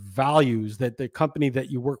listener values, that the company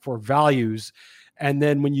that you work for values? And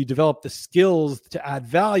then when you develop the skills to add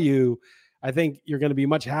value, I think you're going to be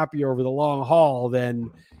much happier over the long haul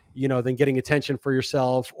than getting attention for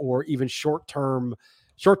yourself, or even short-term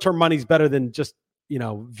money's better than just, you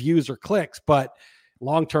know, views or clicks, but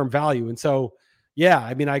long-term value. And so, yeah,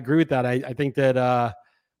 I mean, I agree with that. I think that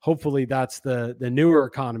hopefully that's the newer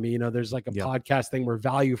economy. You know, there's like a podcast thing where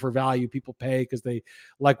value for value, people pay because they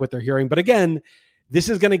like what they're hearing. But again, this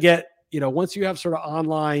is going to get, you know, once you have sort of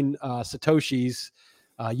online Satoshis,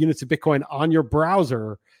 units of Bitcoin on your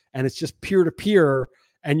browser, and it's just peer to peer,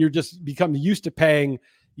 and you're just become used to paying,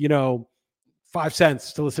 you know, 5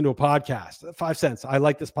 cents to listen to a podcast. 5 cents. I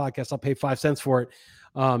like this podcast. I'll pay 5 cents for it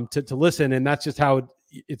to listen. And that's just how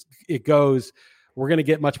it goes. We're going to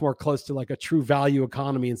get much more close to like a true value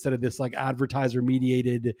economy instead of this like advertiser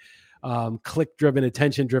mediated, click driven,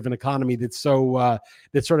 attention driven economy that's so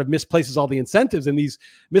that sort of misplaces all the incentives. And these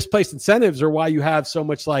misplaced incentives are why you have so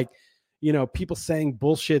much like, you know, people saying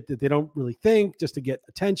bullshit that they don't really think just to get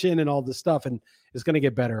attention and all this stuff. And it's going to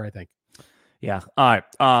get better, I think. Yeah. All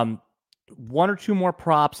right. One or two more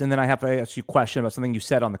props, and then I have to ask you a question about something you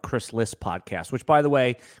said on the Chris Liss podcast, which, by the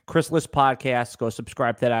way, Chris Liss podcast, go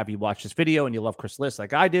subscribe to that app. You watch this video and you love Chris Liss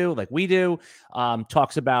like I do, like we do,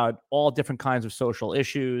 talks about all different kinds of social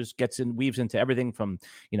issues, weaves into everything from,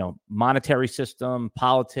 you know, monetary system,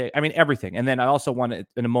 politics, I mean, everything. And then I also want to,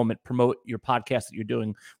 in a moment, promote your podcast that you're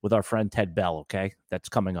doing with our friend Ted Bell, okay? That's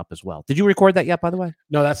coming up as well. Did you record that yet, by the way?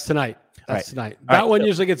 No, that's tonight. Tonight. That one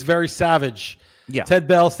usually gets very savage. Yeah, Ted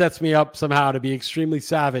Bell sets me up somehow to be extremely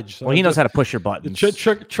savage. So well, he knows how to push your buttons.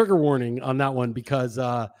 Trigger warning on that one because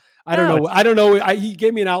I don't know. He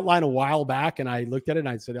gave me an outline a while back, and I looked at it and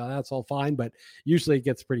I said, "Oh, that's all fine." But usually it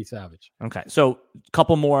gets pretty savage. Okay, so a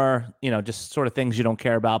couple more, you know, just sort of things you don't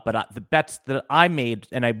care about, but the bets that I made,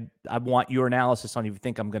 and I want your analysis on if you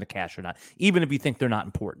think I'm going to cash or not, even if you think they're not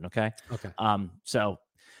important. Okay. Okay. So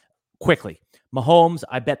quickly. Mahomes,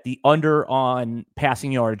 I bet the under on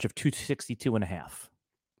passing yardage of 262.5.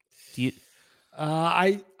 Do you?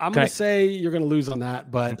 I'm going to say you're going to lose on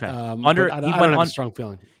that, but under. I don't have a strong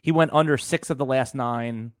feeling. He went under 6 of the last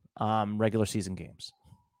 9 regular season games.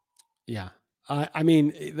 Yeah, I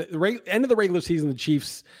mean, the end of the regular season, the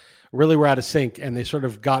Chiefs really were out of sync, and they sort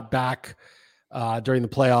of got back during the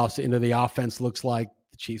playoffs into the offense. Looks like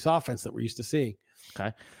the Chiefs' offense that we're used to seeing.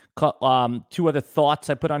 Okay. 2 other thoughts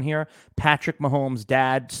I put on here. Patrick Mahomes'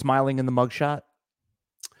 dad smiling in the mugshot.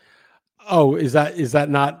 Oh, is that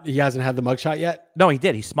not? He hasn't had the mugshot yet? No, he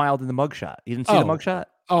did. He smiled in the mugshot. You didn't see the mugshot?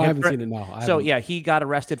 Oh, I haven't seen it. No. So yeah, he got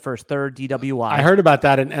arrested for his 3rd DWI. I heard about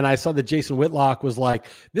that, and I saw that Jason Whitlock was like,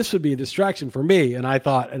 "This would be a distraction for me," and I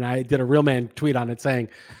thought, and I did a Real Man tweet on it saying,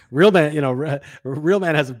 "Real Man, you know, Real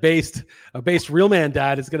Man has a based Real Man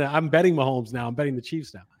dad is gonna. I'm betting Mahomes now. I'm betting the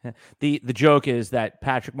Chiefs now." The joke is that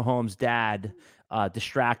Patrick Mahomes' dad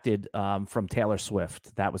distracted from Taylor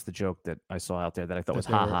Swift. That was the joke that I saw out there that I thought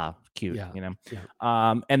was cute, you know?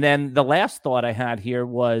 Yeah. And then the last thought I had here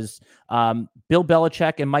was Bill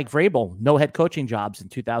Belichick and Mike Vrabel, no head coaching jobs in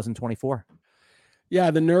 2024.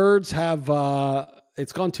 Yeah, the nerds have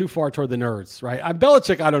it's gone too far toward the nerds, right?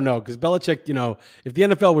 Belichick, I don't know, because Belichick, you know, if the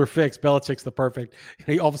NFL were fixed, Belichick's the perfect.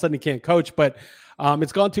 All of a sudden he can't coach, but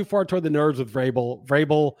it's gone too far toward the nerds with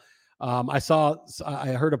Vrabel. I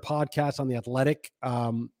heard a podcast on The Athletic,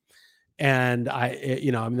 and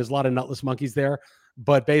there's a lot of nutless monkeys there,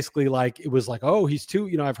 but basically like, it was like, oh, he's too,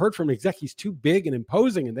 you know, I've heard from an exec, he's too big and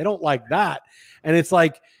imposing and they don't like that. And it's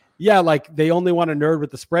like, yeah, like they only want a nerd with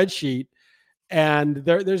the spreadsheet, and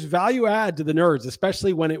there's value add to the nerds,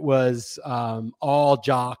 especially when it was all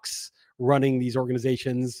jocks running these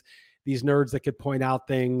organizations, these nerds that could point out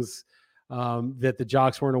things that the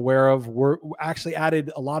jocks weren't aware of were actually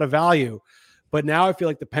added a lot of value. But now I feel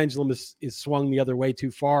like the pendulum is swung the other way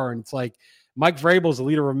too far. And it's like Mike Vrabel's a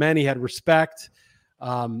leader of men. He had respect.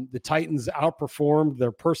 The Titans outperformed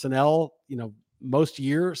their personnel, you know, most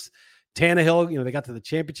years. Tannehill, you know, they got to the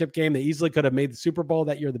championship game. They easily could have made the Super Bowl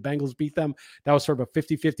that year. The Bengals beat them. That was sort of a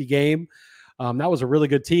 50-50 game. That was a really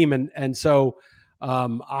good team. And so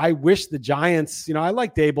I wish the Giants, you know, I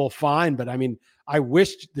like Daboll fine, but I mean, I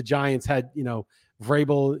wish the Giants had, you know,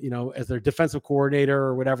 Vrabel, you know, as their defensive coordinator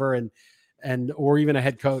or whatever, or even a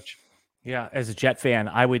head coach. Yeah, as a Jet fan,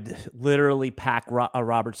 I would literally pack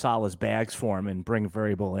Robert Saleh's bags for him and bring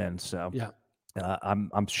Vrabel in. So yeah,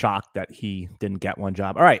 I'm shocked that he didn't get one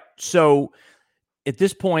job. All right, so at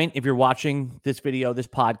this point, if you're watching this video, this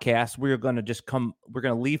podcast, we're going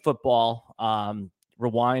to leave football.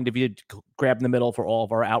 Rewind if you grab in the middle for all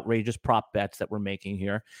of our outrageous prop bets that we're making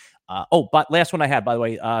here. But last one I had, by the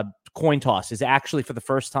way, coin toss is actually for the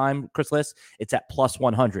first time, Chris Liss, it's at plus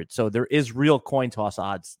 100. So there is real coin toss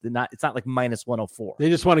odds. It's not like minus 104. They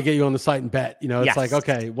just want to get you on the site and bet. You know, it's like,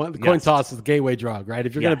 okay, the coin toss is the gateway drug, right?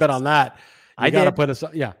 If you're going to bet on that, you got to put us.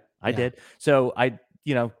 Yeah, I did. So I,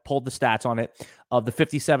 pulled the stats on it of the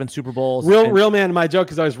 57 Super Bowls. Real Man. My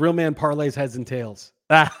joke is always Real Man parlays heads and tails.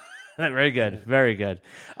 Very good. Very good.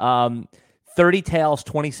 30 tails,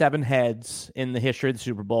 27 heads in the history of the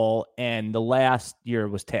Super Bowl, and the last year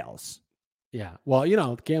was tails. Yeah. Well,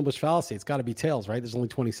 gambler's fallacy. It's got to be tails, right? There's only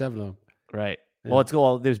 27 of them. Right. Yeah.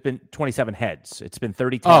 Well, there's been 27 heads. It's been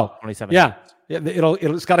 30 tails, 27 yeah. heads. Yeah,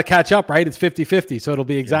 it's got to catch up, right? It's 50-50, so it'll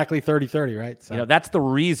be exactly 30-30, right? So that's the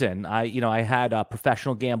reason I had a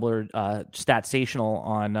professional gambler, Statsational,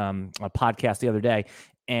 on a podcast the other day,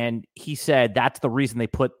 and he said that's the reason they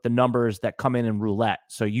put the numbers that come in roulette.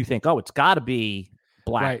 So you think, oh, it's got to be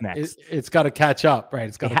black right. next. It's got to catch up, right?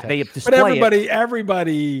 It's got to. But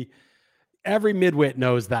everybody. Every midwit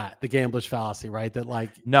knows that, the gambler's fallacy, right? That don't.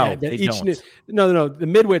 No. The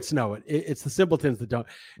midwits know it. It's the simpletons that don't.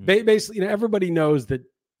 Basically, everybody knows that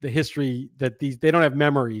the history, that they don't have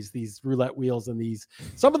memories, these roulette wheels, and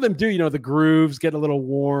some of them do. The grooves get a little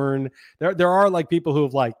worn. There are like people who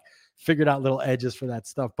have figured out little edges for that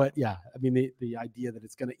stuff. But yeah, I mean the idea that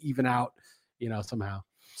it's going to even out, somehow.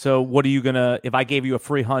 So what are you gonna? If I gave you a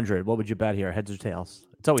free 100, what would you bet here? Heads or tails?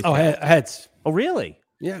 It's always heads. Oh, really?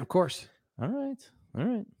 Yeah, of course. All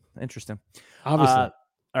right. Interesting. Obviously. All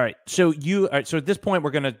right. So so at this point, we're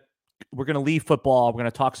gonna leave football. We're gonna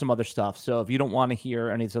talk some other stuff. So if you don't want to hear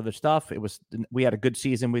any of this other stuff, we had a good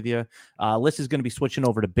season with you. Liz is gonna be switching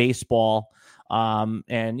over to baseball. And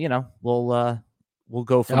we'll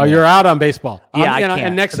go from. Oh, you're out on baseball. Yeah, I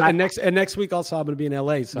can't. And next week also I'm gonna be in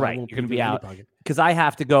LA. So right, you're gonna be out because I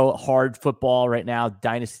have to go hard football right now.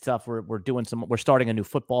 Dynasty stuff. We're doing we're starting a new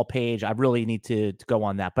football page. I really need to go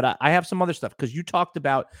on that. But I have some other stuff because you talked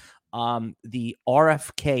about the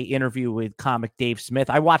RFK interview with comic Dave Smith.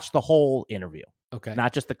 I watched the whole interview. Okay,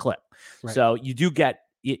 not just the clip. Right. So you do get.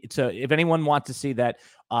 So if anyone wants to see that,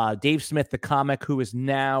 Dave Smith, the comic, who is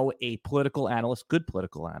now a political analyst, good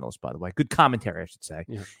political analyst, by the way, good commentary, I should say,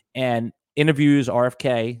 and interviews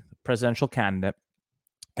RFK, presidential candidate.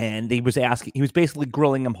 And he was basically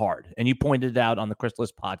grilling him hard. And you pointed it out on the Chris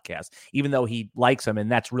Liss podcast, even though he likes him,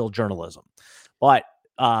 and that's real journalism. But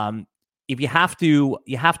if you have to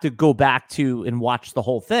go back to and watch the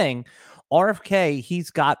whole thing. RFK, he's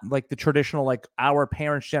got the traditional, our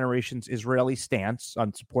parents' generation's Israeli stance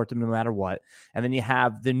on support them no matter what. And then you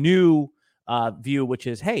have the new view, which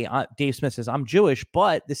is, hey, Dave Smith says, I'm Jewish,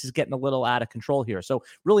 but this is getting a little out of control here. So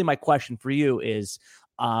really my question for you is,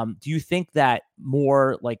 do you think that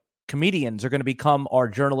more comedians are going to become our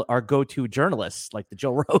go-to journalists, like the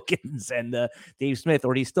Joe Rogans and the Dave Smith,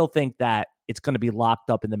 or do you still think that it's going to be locked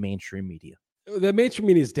up in the mainstream media? The mainstream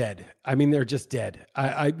media is dead. I mean, they're just dead.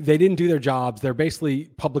 They didn't do their jobs. They're basically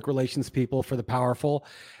public relations people for the powerful.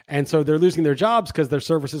 And so they're losing their jobs because their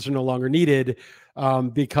services are no longer needed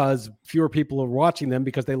because fewer people are watching them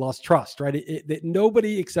because they lost trust, right?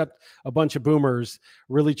 Nobody except a bunch of boomers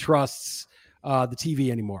really trusts the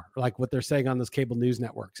TV anymore, like what they're saying on those cable news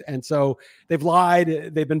networks. And so they've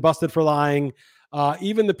lied. They've been busted for lying.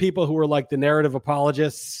 Even the people who are the narrative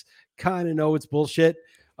apologists kind of know it's bullshit.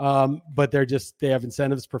 But they have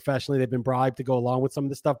incentives professionally. They've been bribed to go along with some of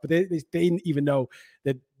this stuff, but they didn't even know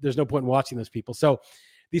that there's no point in watching those people. So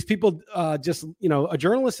these people a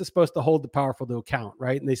journalist is supposed to hold the powerful to account,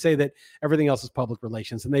 right? And they say that everything else is public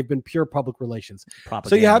relations, and they've been pure public relations. Propaganda.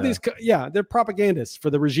 So you have they're propagandists for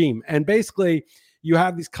the regime. And basically you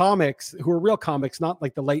have these comics who are real comics, not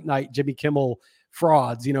like the late night Jimmy Kimmel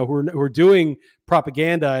frauds, who are doing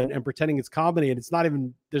propaganda and pretending it's comedy, and it's not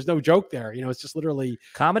even, there's no joke there. It's just literally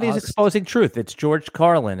comedy is exposing truth. It's George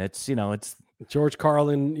Carlin. It's George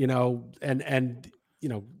Carlin, and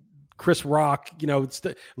Chris Rock, it's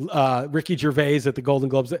Ricky Gervais at the Golden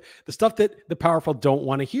Globes, the stuff that the powerful don't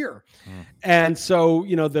want to hear. And so,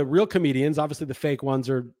 the real comedians, obviously the fake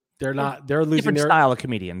ones they're losing different style of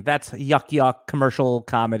comedian. That's yuck commercial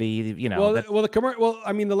comedy.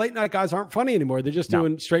 The late night guys aren't funny anymore. They're just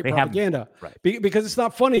doing straight propaganda, right? Because it's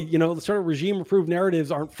not funny. The sort of regime approved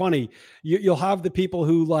narratives aren't funny. You'll have the people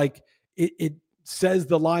who it says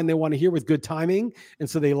the line they want to hear with good timing, and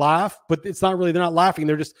so they laugh. But it's not really, they're not laughing.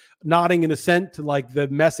 They're just nodding in assent to the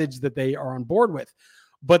message that they are on board with.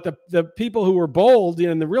 But the people who are bold,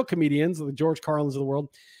 and the real comedians, the George Carlins of the world,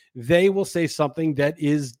 they will say something that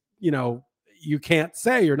is, you can't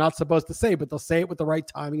say, you're not supposed to say, but they'll say it with the right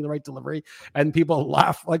timing, the right delivery, and people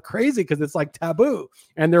laugh like crazy because it's taboo.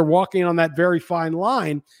 And they're walking on that very fine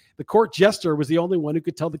line. The court jester was the only one who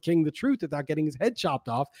could tell the king the truth without getting his head chopped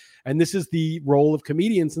off. And this is the role of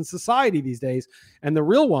comedians in society these days. And the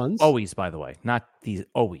real ones, always, by the way, not these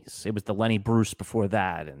always. It was the Lenny Bruce before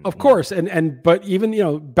that, and of course, but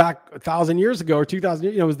even back 1,000 years ago or 2,000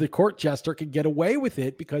 years, it was the court jester could get away with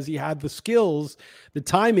it because he had the skills, the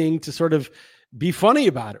timing to sort of be funny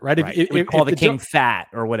about it, right? Right. If call the king fat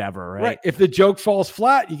or whatever, right? If the joke falls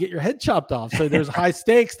flat, you get your head chopped off. So there's high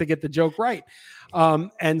stakes to get the joke right.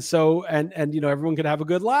 And so everyone could have a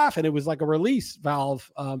good laugh, and it was like a release valve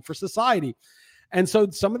for society. And so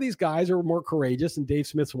some of these guys are more courageous, and Dave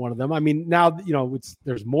Smith's one of them. I mean, now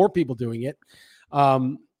there's more people doing it.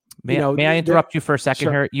 May I interrupt you for a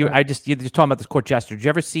second here? You're talking about this court jester. Did you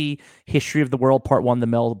ever see History of the World Part 1, the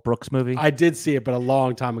Mel Brooks movie? I did see it, but a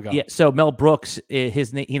long time ago. Yeah. So Mel Brooks,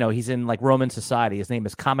 his name, he's in like Roman society. His name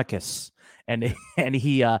is Comicus. And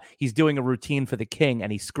he's doing a routine for the king,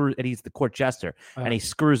 and he's the court jester, and he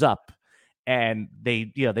screws up, and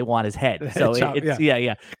they want his head. So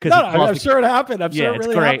I'm sure it happened. I'm sure it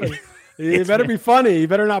really happened. You better be funny. You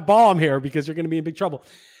better not bomb here, because you're going to be in big trouble.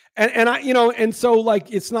 And so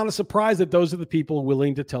like, it's not a surprise that those are the people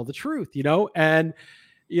willing to tell the truth, and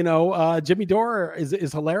Jimmy Dore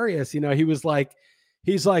is hilarious. He's like,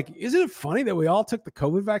 isn't it funny that we all took the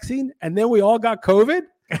COVID vaccine and then we all got COVID?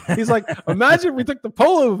 He's like, imagine if we took the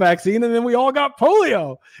polio vaccine and then we all got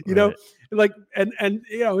polio, like, and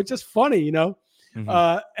it's just funny,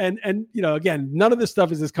 Mm-hmm. Again, none of this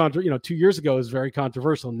stuff is as 2 years ago is very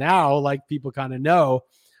controversial. Now, like, people kind of know,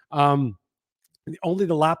 only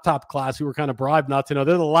the laptop class who were kind of bribed not to know,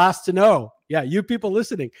 they're the last to know. Yeah. You people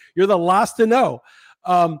listening, you're the last to know.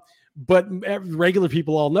 But regular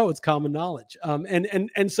people all know, it's common knowledge.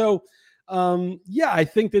 So I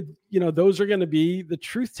think that, those are going to be the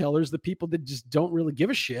truth tellers, the people that just don't really give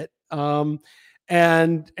a shit.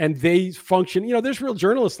 And they function, there's real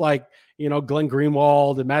journalists like, Glenn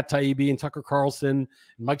Greenwald and Matt Taibbi and Tucker Carlson and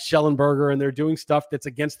Mike Schellenberger, and they're doing stuff that's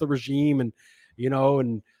against the regime, and,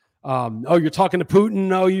 you're talking to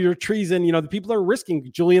Putin. Oh, you're treason. The people are risking.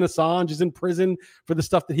 Julian Assange is in prison for the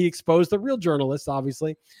stuff that he exposed. They're real journalists,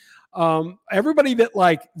 obviously. Everybody that,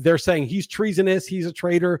 like, they're saying he's treasonous, he's a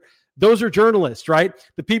traitor, those are journalists, right?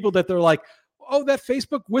 The people that they're like, oh, that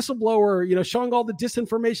Facebook whistleblower, showing all the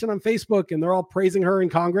disinformation on Facebook, and they're all praising her in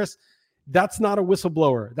Congress. That's not a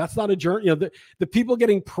whistleblower. That's not a journal. The people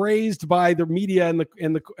getting praised by the media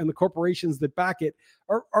and the corporations that back it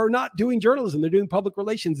are not doing journalism. They're doing public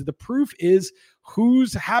relations. The proof is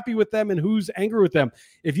who's happy with them and who's angry with them.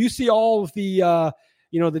 If you see all of the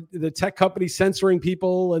the tech companies censoring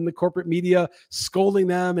people and the corporate media scolding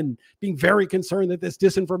them and being very concerned that this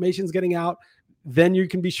disinformation is getting out, then you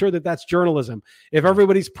can be sure that that's journalism. If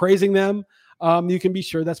everybody's praising them, you can be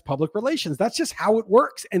sure that's public relations. That's just how it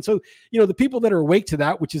works. And so, the people that are awake to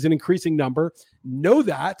that, which is an increasing number, know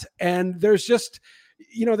that. And there's just,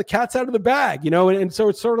 the cat's out of the bag, and so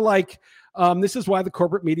it's sort of like, this is why the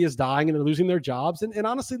corporate media is dying and they're losing their jobs. And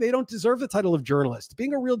honestly, they don't deserve the title of journalist.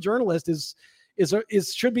 Being a real journalist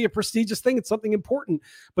should be a prestigious thing. It's something important.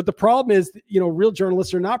 But the problem is, real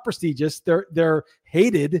journalists are not prestigious. They're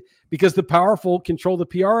hated because the powerful control the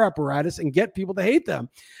PR apparatus and get people to hate them.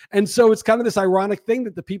 And so it's kind of this ironic thing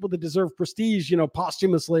that the people that deserve prestige,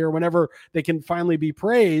 posthumously or whenever they can finally be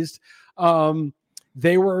praised,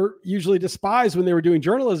 they were usually despised when they were doing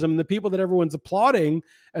journalism. And the people that everyone's applauding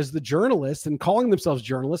as the journalists and calling themselves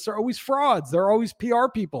journalists are always frauds. They're always PR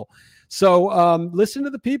people. So listen to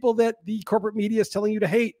the people that the corporate media is telling you to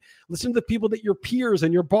hate. Listen to the people that your peers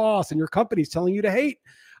and your boss and your company is telling you to hate.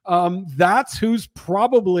 That's who's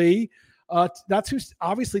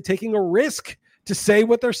obviously taking a risk to say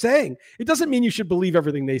what they're saying. It doesn't mean you should believe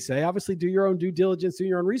everything they say. Obviously, do your own due diligence, do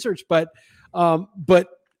your own research. But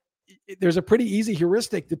there's a pretty easy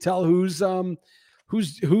heuristic to tell who's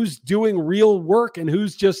doing real work and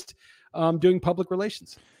who's just doing public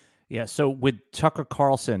relations. Yeah. So with Tucker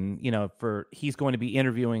Carlson, he's going to be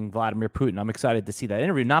interviewing Vladimir Putin. I'm excited to see that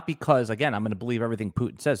interview, not because, again, I'm going to believe everything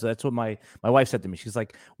Putin says. So that's what my wife said to me. She's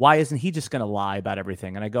like, why isn't he just going to lie about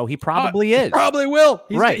everything? And I go, he probably is. He probably will.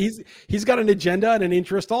 Right. He's got an agenda and an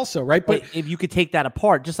interest also, right? But if you could take that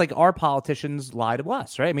apart, just like our politicians lie to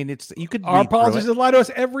us, right? I mean, our politicians lie to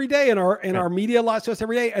us every day, and our media lies to us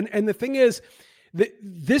every day. And the thing is,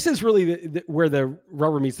 this is really where the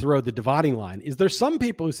rubber meets the road. The dividing line is, there's some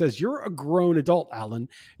people who says, you're a grown adult, Alan.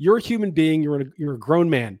 You're a human being. You're a grown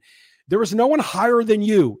man. There is no one higher than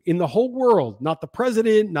you in the whole world, not the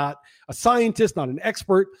president, not a scientist, not an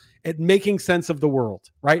expert at making sense of the world,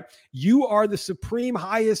 right? You are the supreme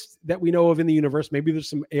highest that we know of in the universe. Maybe there's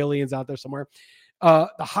some aliens out there somewhere. The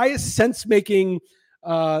highest sense-making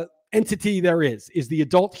entity there is the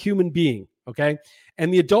adult human being, okay?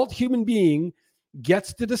 And the adult human being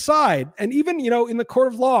gets to decide. And even, in the court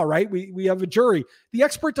of law, right, we have a jury. The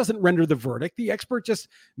expert doesn't render the verdict. The expert just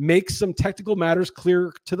makes some technical matters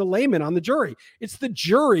clear to the layman on the jury. It's the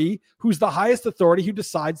jury who's the highest authority who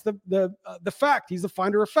decides the fact. He's the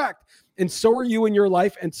finder of fact. And so are you in your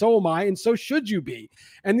life. And so am I. And so should you be.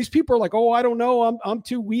 And these people are like, oh, I don't know. I'm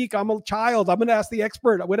too weak. I'm a child. I'm going to ask the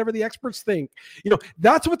expert, whatever the experts think.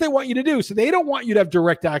 That's what they want you to do. So they don't want you to have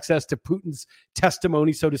direct access to Putin's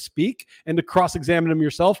testimony, so to speak, and to cross-examine him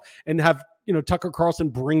yourself and have, Tucker Carlson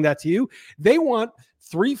bring that to you. They want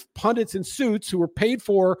 3 pundits in suits who are paid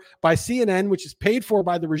for by CNN, which is paid for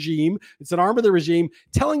by the regime. It's an arm of the regime,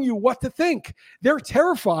 telling you what to think. They're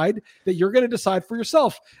terrified that you're going to decide for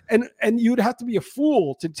yourself. And you'd have to be a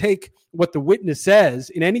fool to take what the witness says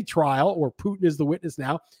in any trial, or Putin is the witness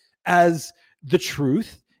now, as the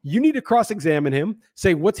truth. You need to cross-examine him,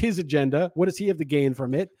 say, what's his agenda? What does he have to gain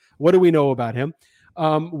from it? What do we know about him?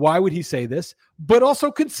 Why would he say this? But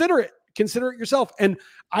also consider it yourself. And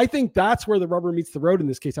I think that's where the rubber meets the road in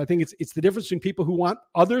this case. I think it's the difference between people who want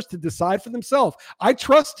others to decide for themselves. I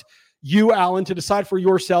trust you, Alan, to decide for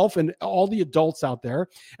yourself and all the adults out there.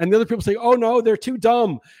 And the other people say, oh no, they're too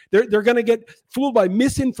dumb. They're going to get fooled by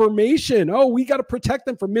misinformation. Oh, we got to protect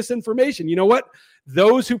them from misinformation. You know what?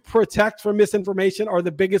 Those who protect from misinformation are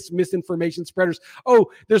the biggest misinformation spreaders. Oh,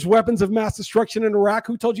 there's weapons of mass destruction in Iraq.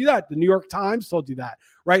 Who told you that? The New York Times told you that,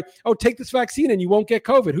 right? Oh, take this vaccine and you won't get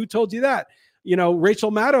COVID. Who told you that?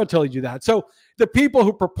 Rachel Maddow told you that. So the people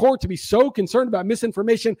who purport to be so concerned about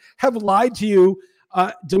misinformation have lied to you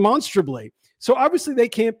demonstrably. So obviously they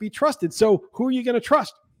can't be trusted. So who are you going to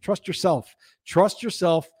trust? Trust yourself. Trust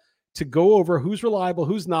yourself to go over who's reliable,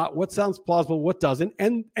 who's not, what sounds plausible, what doesn't,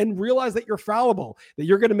 and realize that you're fallible, that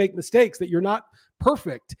you're going to make mistakes, that you're not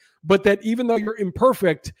perfect, but that even though you're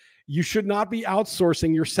imperfect, you should not be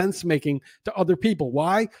outsourcing your sense making to other people.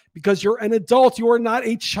 Why? Because you're an adult. You are not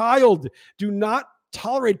a child. Do not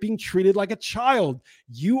tolerate being treated like a child.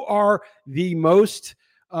 You are the most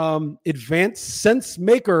advanced sense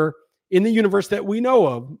maker in the universe that we know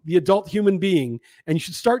of, the adult human being. And you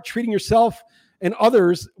should start treating yourself and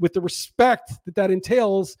others with the respect that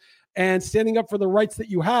entails, and standing up for the rights that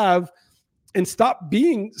you have, and stop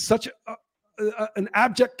being such an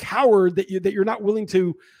abject coward that you're not willing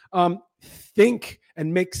to think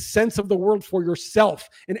and make sense of the world for yourself.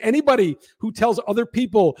 And anybody who tells other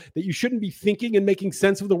people that you shouldn't be thinking and making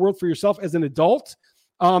sense of the world for yourself as an adult,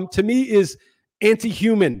 to me is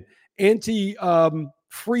anti-human,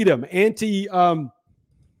 anti-freedom,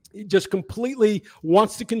 just completely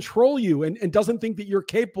wants to control you and doesn't think that you're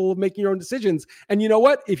capable of making your own decisions. And you know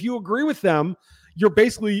what? If you agree with them, you're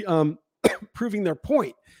basically proving their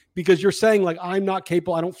point, because you're saying, like, I'm not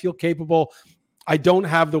capable. I don't feel capable. I don't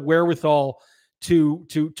have the wherewithal to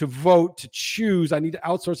vote, to choose. I need to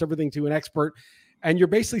outsource everything to an expert. And you're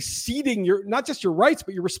basically ceding not just your rights,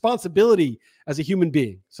 but your responsibility as a human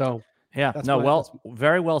being. So yeah,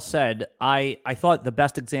 very well said. I thought the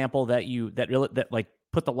best example that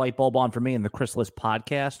put the light bulb on for me in the Chrysalis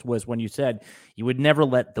podcast was when you said you would never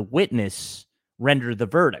let the witness render the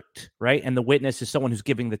verdict, right? And the witness is someone who's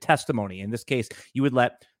giving the testimony. In this case, you would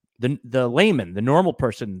let the layman, the normal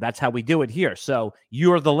person. That's how we do it here. So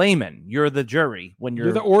you're the layman, you're the jury when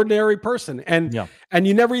you're the ordinary person, and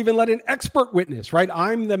you never even let an expert witness, right?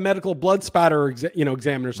 I'm the medical blood spatter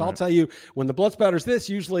examiner. So right. I'll tell you, when the blood spatter's this,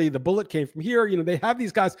 usually the bullet came from here. They have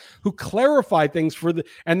these guys who clarify things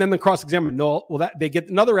and then the cross-examiner. No, well, that they get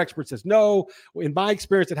another expert says, no, in my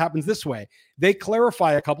experience, it happens this way. They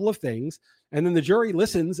clarify a couple of things, and then the jury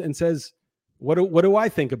listens and says, what do I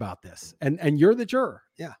think about this? And you're the juror.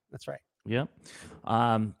 Yeah, that's right. Yeah.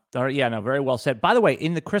 Very well said. By the way,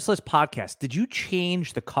 in the Chrysalis podcast, did you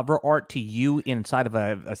change the cover art to you inside of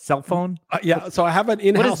a cell phone? Yeah. So I have an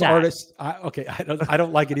in-house artist. I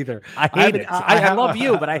don't like it either. I hate it. I love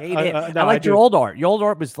you, but I hate it. I liked your old art. Your old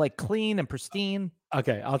art was like clean and pristine.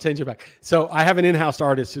 Okay, I'll change it back. So I have an in-house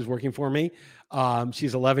artist who's working for me.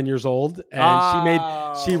 She's 11 years old, and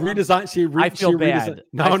she redesigned. I feel bad.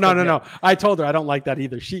 No. I told her I don't like that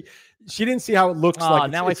either. She didn't see how it looks like.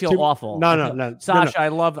 Now I feel awful. No. Sasha, I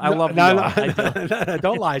love no,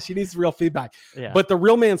 don't lie. She needs real feedback. Yeah. But the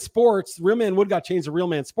Real Man Sports, Real Man Wood got changed to Real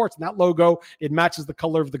Man Sports, and that logo, it matches the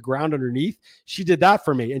color of the ground underneath. She did that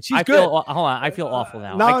for me, and she's good. Hold on, I feel awful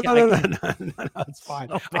now. No, it's fine.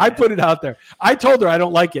 Oh, I put it out there. I told her I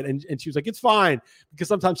don't like it, and she was like, it's fine, because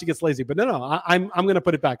sometimes she gets lazy. But no, I'm going to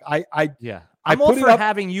put it back. I'm all for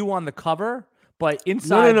having you on the cover. But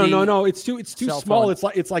inside, no. It's too small.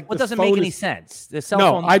 Phone. It's like what doesn't make any sense. The cell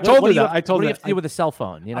phone. I told her that. What do you have to do with a cell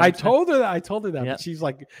phone? I told her that. But she's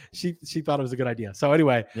like, she thought it was a good idea. So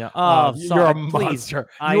anyway, you're a monster.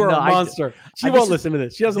 You are a monster. She won't listen to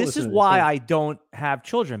this. She doesn't. This is why I don't have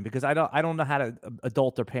children, because I don't know how to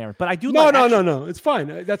adult or parent. But I do. No. It's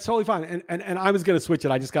fine. That's totally fine. And I was gonna switch it.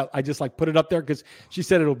 I just put it up there because she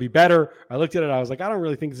said it'll be better. I looked at it. I was like, I don't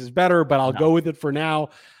really think this is better, but I'll go with it for now.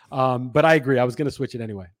 But I agree. I was going to switch it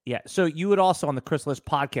anyway. Yeah. So you would also, on the Chris Liss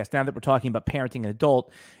podcast, now that we're talking about parenting an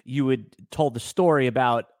adult, you would told the story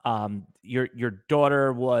about your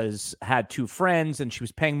daughter had two friends and she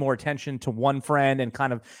was paying more attention to one friend and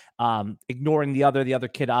kind of ignoring the other. The other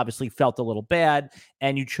kid obviously felt a little bad,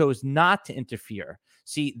 and you chose not to interfere.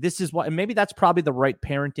 See, this is what, and maybe that's probably the right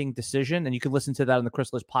parenting decision. And you can listen to that on the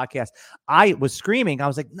Chris Liss podcast. I was screaming. I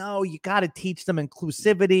was like, no, you got to teach them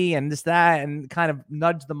inclusivity and this, that, and kind of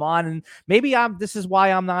nudge them on. And maybe this is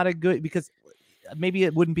why I'm not because maybe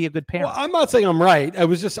it wouldn't be a good parent. Well, I'm not saying I'm right. I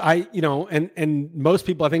was just, and most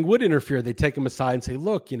people I think would interfere. They take them aside and say,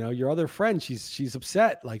 look, your other friend, she's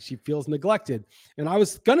upset. Like she feels neglected. And I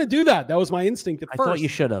was going to do that. That was my instinct at first. I thought you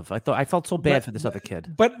should have. I felt so bad for this other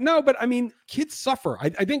kid. But I mean, kids suffer. I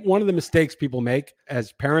think one of the mistakes people make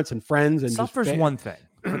as parents and friends and suffers one thing.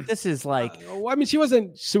 But this is like, I mean, she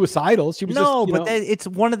wasn't suicidal. She was it's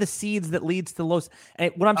one of the seeds that leads to low.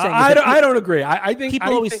 And what I'm saying, I don't agree. I think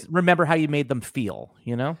people always remember how you made them feel.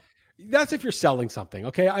 That's if you're selling something.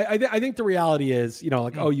 Okay, I think the reality is,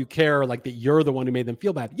 oh, you care, like that you're the one who made them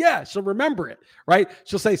feel bad. Yeah, she'll remember it, right?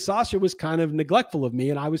 She'll say Sasha was kind of neglectful of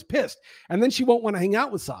me, and I was pissed, and then she won't want to hang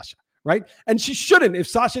out with Sasha. Right. And she shouldn't if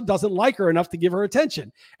Sasha doesn't like her enough to give her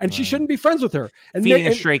attention, and she shouldn't be friends with her. And feeding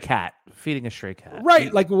a stray cat.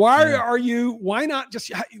 Right. Like, why do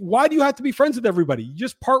you have to be friends with everybody? You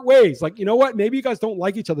just part ways. Like, you know what? Maybe you guys don't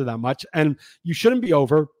like each other that much, and you shouldn't be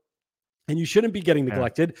over, and you shouldn't be getting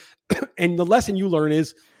neglected. And the lesson you learn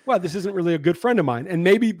is, well, this isn't really a good friend of mine. And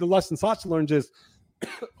maybe the lesson Sasha learns is,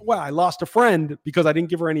 well, I lost a friend because I didn't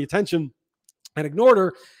give her any attention and ignored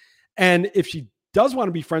her. And if she does want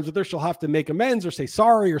to be friends with her, she'll have to make amends or say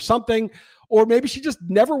sorry or something. Or maybe she just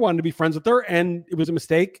never wanted to be friends with her and it was a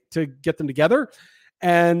mistake to get them together.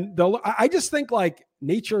 And I just think like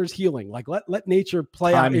nature is healing. Like let nature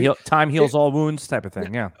play out. Time heals all wounds type of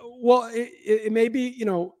thing. Yeah. Well, it may be,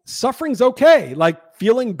 suffering's okay. Like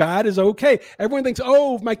feeling bad is okay. Everyone thinks,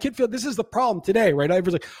 oh, my kid this is the problem today, right?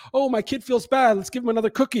 Everyone's like, oh, my kid feels bad. Let's give him another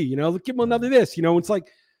cookie, let's give him another this, it's like,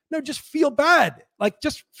 no, just feel bad. Like,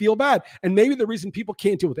 just feel bad. And maybe the reason people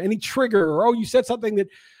can't deal with any trigger or, oh, you said something that,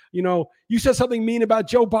 you said something mean about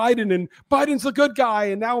Joe Biden and Biden's the good guy.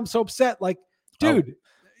 And now I'm so upset. Like, dude,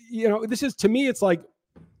 this is, to me, it's like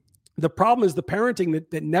the problem is the parenting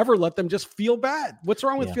that never let them just feel bad. What's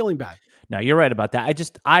wrong with feeling bad? No, you're right about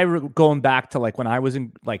that. Going back to like when I was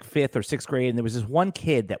in like 5th or 6th grade, and there was this one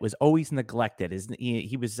kid that was always neglected.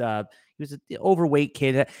 He was an overweight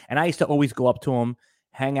kid, and I used to always go up to him,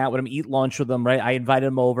 hang out with him, eat lunch with him, right? I invited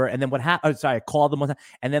him over. And then what happened? I called him one time.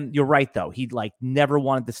 And then you're right, though. He like never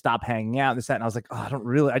wanted to stop hanging out and this, that. And I was like, I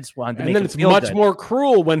just wanted to make him feel good. And then it's much more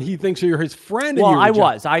cruel when he thinks you're his friend. Well,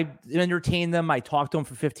 I entertained them. I talked to him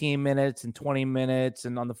for 15 minutes and 20 minutes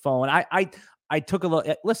and on the phone. I took a look.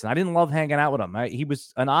 Listen, I didn't love hanging out with him. He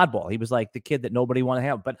was an oddball. He was like the kid that nobody wanted to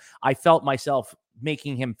have. But I felt myself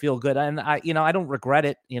making him feel good, and I don't regret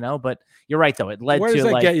it. But you're right though. It led to. Where does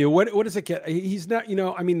that get you? What does it get? He's not.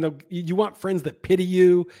 I mean, you want friends that pity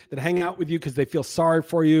you, that hang out with you because they feel sorry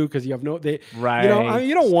for you because you have right.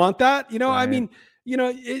 You don't want that. Right. I mean.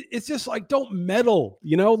 It's just like, don't meddle,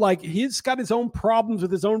 like he's got his own problems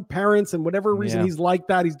with his own parents and whatever reason he's like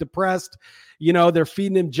that. He's depressed. They're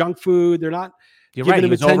feeding him junk food. They're not giving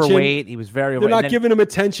him attention. Overweight. He was very overweight. They're not giving him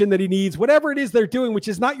attention that he needs, whatever it is they're doing, which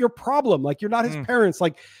is not your problem. Like you're not his parents.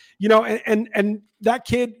 Like, and that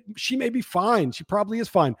kid, she may be fine. She probably is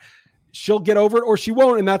fine. She'll get over it or she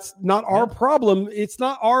won't. And that's not our problem. It's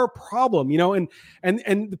not our problem, and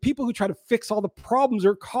the people who try to fix all the problems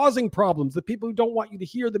are causing problems. The people who don't want you to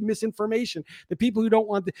hear the misinformation, the people who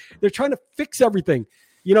don't they're trying to fix everything.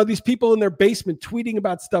 These people in their basement tweeting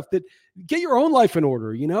about stuff that get your own life in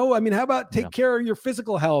order. I mean, how about take care of your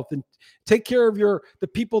physical health and take care of the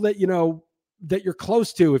people that, that you're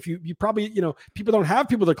close to. If you probably, people don't have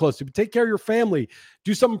people they're close to, but take care of your family,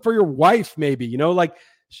 do something for your wife, maybe, like,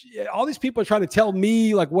 all these people are trying to tell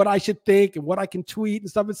me like what I should think and what I can tweet and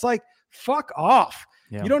stuff. It's like, fuck off.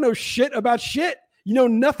 Yeah. You don't know shit about shit. You know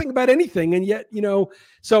nothing about anything. And yet,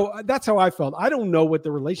 so that's how I felt. I don't know what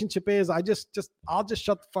the relationship is. I'll just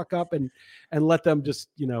shut the fuck up and let them just,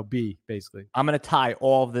 be basically. I'm going to tie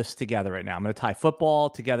all of this together right now. I'm going to tie football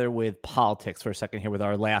together with politics for a second here with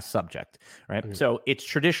our last subject, right? Mm-hmm. So it's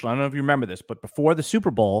traditional. I don't know if you remember this, but before the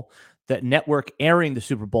Super Bowl, the network airing the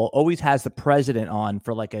Super Bowl always has the president on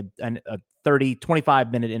for like a 30,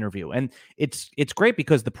 25-minute interview. And it's great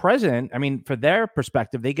because the president, I mean, for their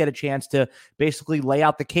perspective, they get a chance to basically lay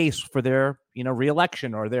out the case for their,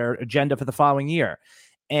 reelection or their agenda for the following year.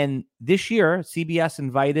 And this year, CBS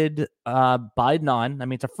invited Biden on. I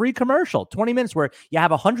mean, it's a free commercial, 20 minutes where you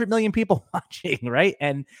have 100 million people watching, right?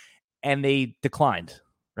 And they declined,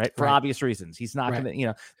 right? For obvious reasons. He's not going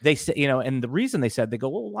to, they say, and the reason they said, they go,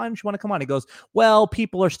 well, why don't you want to come on? He goes, well,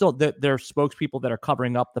 people are still, there are spokespeople that are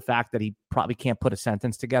covering up the fact that he probably can't put a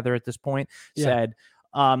sentence together at this point, said,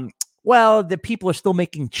 well, the people are still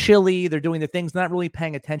making chili. They're doing the things, not really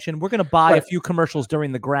paying attention. We're going to buy a few commercials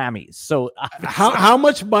during the Grammys. So how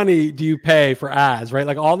much money do you pay for ads, right?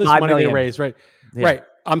 Like all this money they raise, right? Yeah. Right.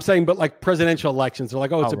 I'm saying, but like presidential elections, they're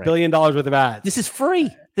like, oh, it's $1 billion worth of ads. This is free.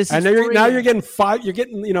 Now you're getting you're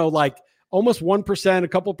getting, like almost 1%, a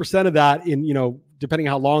couple percent of that in, depending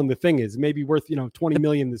on how long the thing is, maybe worth, 20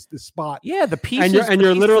 million this spot. Yeah. The piece and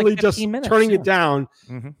you're literally like just turning it down.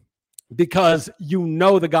 Mm-hmm. Because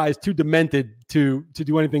the guy's too demented to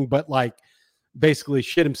do anything but like basically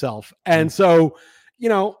shit himself. And so,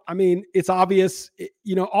 I mean, it's obvious,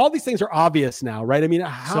 all these things are obvious now, right? I mean,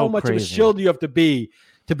 how much of a shield do you have to be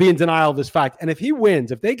in denial of this fact? And if he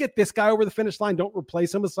wins, if they get this guy over the finish line, don't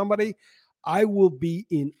replace him with somebody, I will be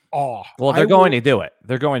in awe. Well, they're going to do it.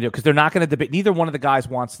 They're going to do it because they're not going to debate. Neither one of the guys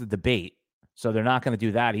wants to debate. So they're not going to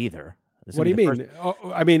do that either. What do you mean?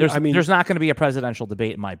 There's not going to be a presidential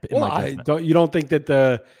debate in my judgment. You don't think that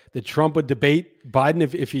the Trump would debate Biden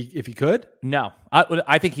if he could? No,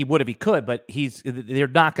 I think he would if he could, but they're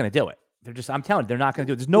not going to do it. I'm telling you, they're not going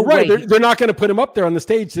to do it. There's no way. They're not going to put him up there on the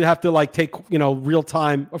stage to have to like take, real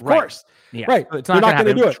time. Of course. Yeah. Right. It's they're not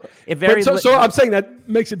going to do it. So I'm saying that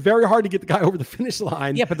makes it very hard to get the guy over the finish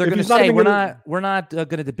line. Yeah, but they're going to say we're not going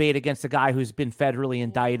to debate against a guy who's been federally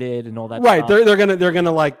indicted and all that. Right. Stuff. They're going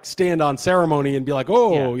to like stand on ceremony and be like,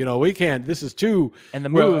 we can't. This is too. And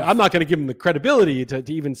I'm not going to give them the credibility to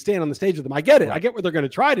even stand on the stage with them. I get it. Right. I get what they're going to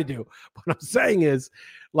try to do. What I'm saying is,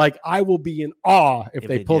 like, I will be in awe if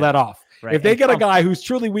they pull that off. Right. If they get a guy who's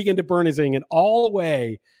truly weekend to Bernizing and all the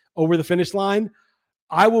way over the finish line,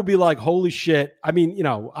 I will be like, holy shit. I mean,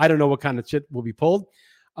 I don't know what kind of shit will be pulled.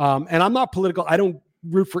 And I'm not political. I don't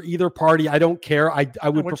root for either party. I don't care. I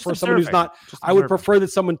would prefer someone who's not, I would prefer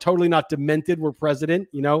that someone totally not demented were president,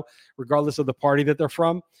 regardless of the party that they're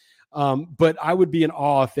from. But I would be in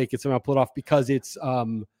awe if they could somehow pull it off because it's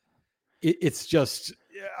just,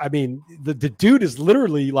 I mean, the dude is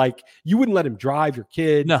literally like, you wouldn't let him drive your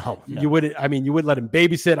kid. No. You wouldn't. I mean, you wouldn't let him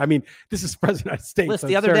babysit. I mean, this is President of the United States. Listen,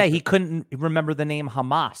 the other day, he couldn't remember the name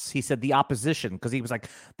Hamas. He said the opposition because he was like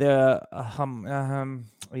the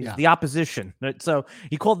opposition. So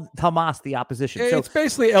he called Hamas the opposition. So it's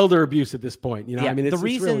basically elder abuse at this point. I mean,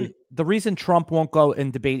 the reason Trump won't go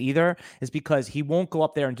and debate either is because he won't go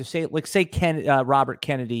up there and just say, like, say Robert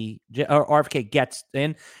Kennedy or RFK gets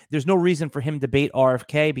in. There's no reason for him to debate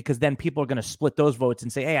RFK because then people are going to split those votes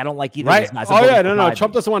and say, hey, I don't like either of these guys. Oh, yeah, no.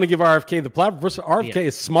 Trump doesn't want to give RFK the platform. RFK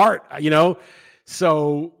is smart,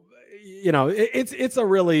 So, it's a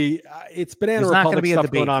really, it's banana republic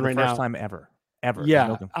stuff going on right now. First time ever.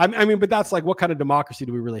 Yeah. I mean, but that's like, what kind of democracy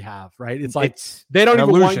do we really have? Right. It's like, they don't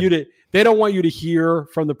even want you to hear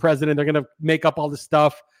from the president. They're going to make up all this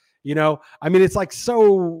stuff, I mean, it's like,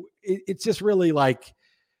 so it's just really like,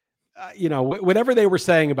 whatever they were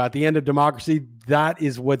saying about the end of democracy, that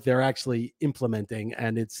is what they're actually implementing.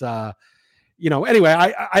 And it's,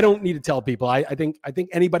 anyway, I don't need to tell people. I think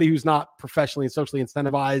anybody who's not professionally and socially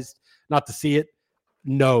incentivized not to see it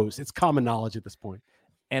knows. It's common knowledge at this point.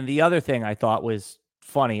 And the other thing I thought was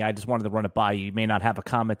funny, I just wanted to run it by you. You may not have a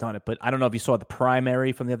comment on it, but I don't know if you saw the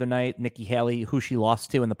primary from the other night, Nikki Haley, who she lost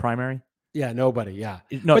to in the primary. Yeah, nobody. Yeah.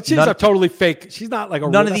 No, but she's a totally fake. She's not like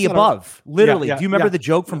none of the above. Literally. Do you remember the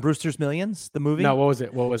joke from Brewster's Millions, the movie? No, what was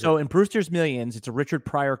it? So in Brewster's Millions, it's a Richard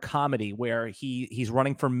Pryor comedy where he's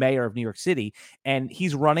running for mayor of New York City and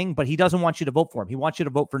he's running, but he doesn't want you to vote for him. He wants you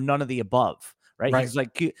to vote for none of the above. Right. He's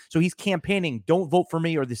like, so he's campaigning. Don't vote for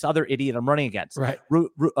me or this other idiot I'm running against. Right.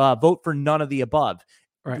 Vote for none of the above.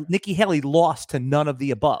 Right. Nikki Haley lost to none of the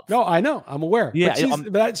above. No, I know. I'm aware. Yeah,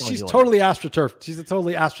 she's totally astroturfed. She's a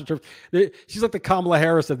totally astroturf. She's like the Kamala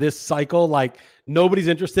Harris of this cycle. Like nobody's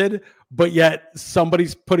interested, but yet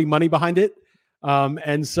somebody's putting money behind it.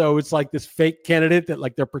 And so it's like this fake candidate that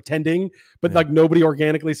like they're pretending, but like nobody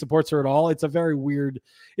organically supports her at all. It's very weird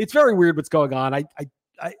what's going on.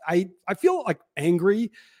 I feel like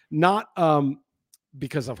angry, not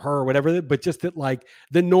because of her or whatever, but just that like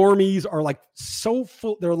the normies are like so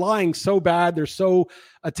full, they're lying so bad, they're so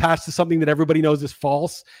attached to something that everybody knows is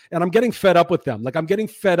false. And I'm getting fed up with them. Like I'm getting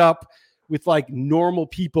fed up with like normal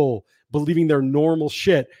people believing their normal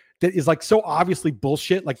shit that is like so obviously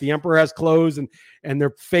bullshit. Like the emperor has clothes and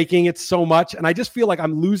they're faking it so much. And I just feel like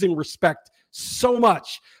I'm losing respect so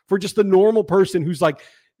much for just the normal person who's like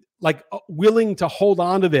like willing to hold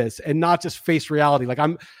on to this and not just face reality. Like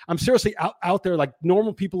I'm seriously out there, like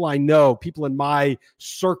normal people I know, people in my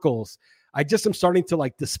circles, I just am starting to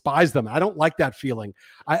like despise them. I don't like that feeling.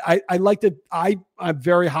 I like to, I'm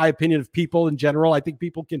very high opinion of people in general. I think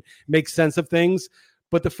people can make sense of things,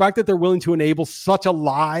 but the fact that they're willing to enable such a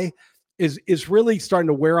lie is really starting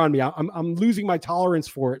to wear on me. I'm losing my tolerance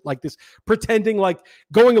for it. Like this pretending, like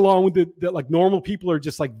going along with the like normal people are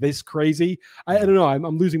just like this crazy. I don't know.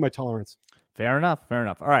 I'm losing my tolerance. Fair enough.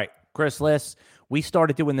 All right, Chris Liss. We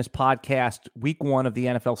started doing this podcast week 1 of the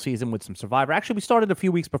NFL season with some Survivor. Actually, we started a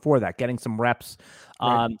few weeks before that, getting some reps.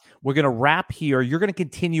 Right. We're going to wrap here. You're going to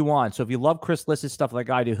continue on. So if you love Chris Liss's stuff like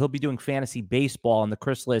I do, he'll be doing fantasy baseball on the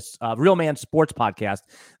Chris Liss Real Man Sports podcast.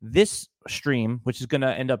 This stream, which is going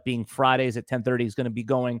to end up being Fridays at 10:30, is going to be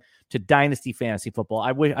going to Dynasty Fantasy Football.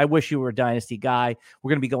 I wish you were a Dynasty guy. We're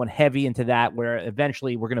going to be going heavy into that, where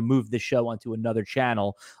eventually we're going to move this show onto another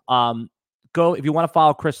channel. Go if you want to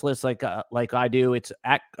follow Chris Liss like I do. It's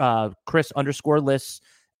at Chris_Liss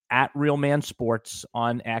at Real Man Sports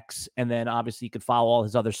on X, and then obviously you can follow all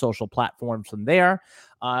his other social platforms from there.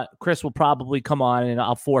 Chris will probably come on, and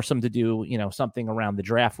I'll force him to do something around the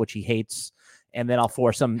draft, which he hates, and then I'll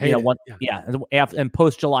force him and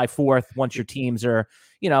post July 4th, once your teams are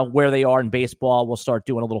where they are in baseball, we'll start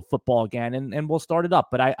doing a little football again, and we'll start it up.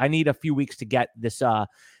 But I need a few weeks to get this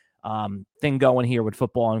thing going here with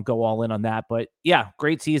football and go all in on that. But yeah,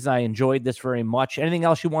 great season. I enjoyed this very much. Anything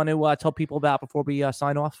else you want to tell people about before we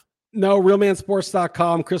sign off? No,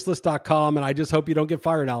 realmansports.com, chrisliss.com, and I just hope you don't get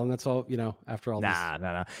fired, Alan. That's all, after all this.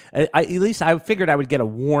 No. At least I figured I would get a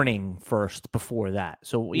warning first before that.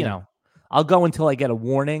 So, I'll go until I get a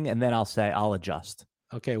warning, and then I'll adjust.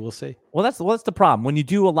 Okay, we'll see. Well, that's the problem. When you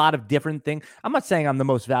do a lot of different things, I'm not saying I'm the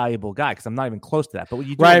most valuable guy because I'm not even close to that. But when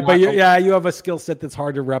you do you have a skill set that's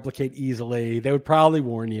hard to replicate easily. They would probably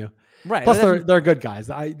warn you. Right. Plus, they're good guys.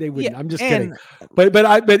 They wouldn't. Yeah, I'm just kidding. But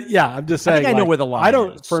I'm just saying. I think I know where the line is. I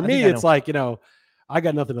don't. For me, it's like I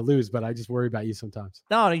got nothing to lose, but I just worry about you sometimes.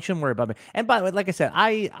 No, you shouldn't worry about me. And by the way, like I said,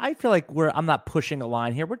 I feel like I'm not pushing a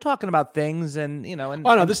line here. We're talking about things, and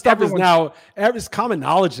this stuff is now it's common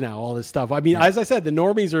knowledge now. All this stuff. I mean, as I said, the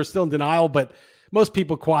normies are still in denial, but most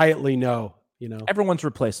people quietly know. Everyone's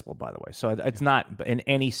replaceable, by the way. So it's not in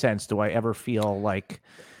any sense do I ever feel like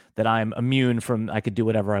that I'm immune from, I could do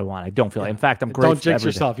whatever I want. I don't feel like, in fact, I'm grateful. Don't jinx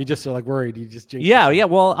yourself. You just are like worried. You just jinx yourself. Yeah.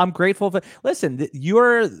 Well, I'm grateful for, listen,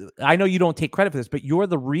 I know you don't take credit for this, but you're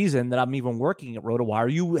the reason that I'm even working at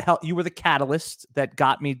RotoWire. You were the catalyst that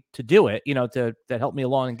got me to do it, that helped me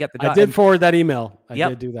along and get the job. I did forward that email. I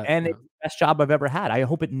did do that. And it's the best job I've ever had. I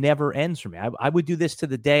hope it never ends for me. I would do this to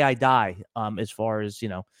the day I die. As far as,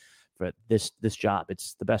 for this job,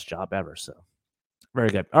 it's the best job ever. So. Very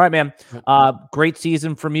good. All right, man. Great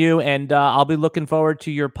season from you. And I'll be looking forward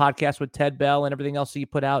to your podcast with Ted Bell and everything else that you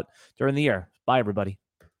put out during the year. Bye, everybody.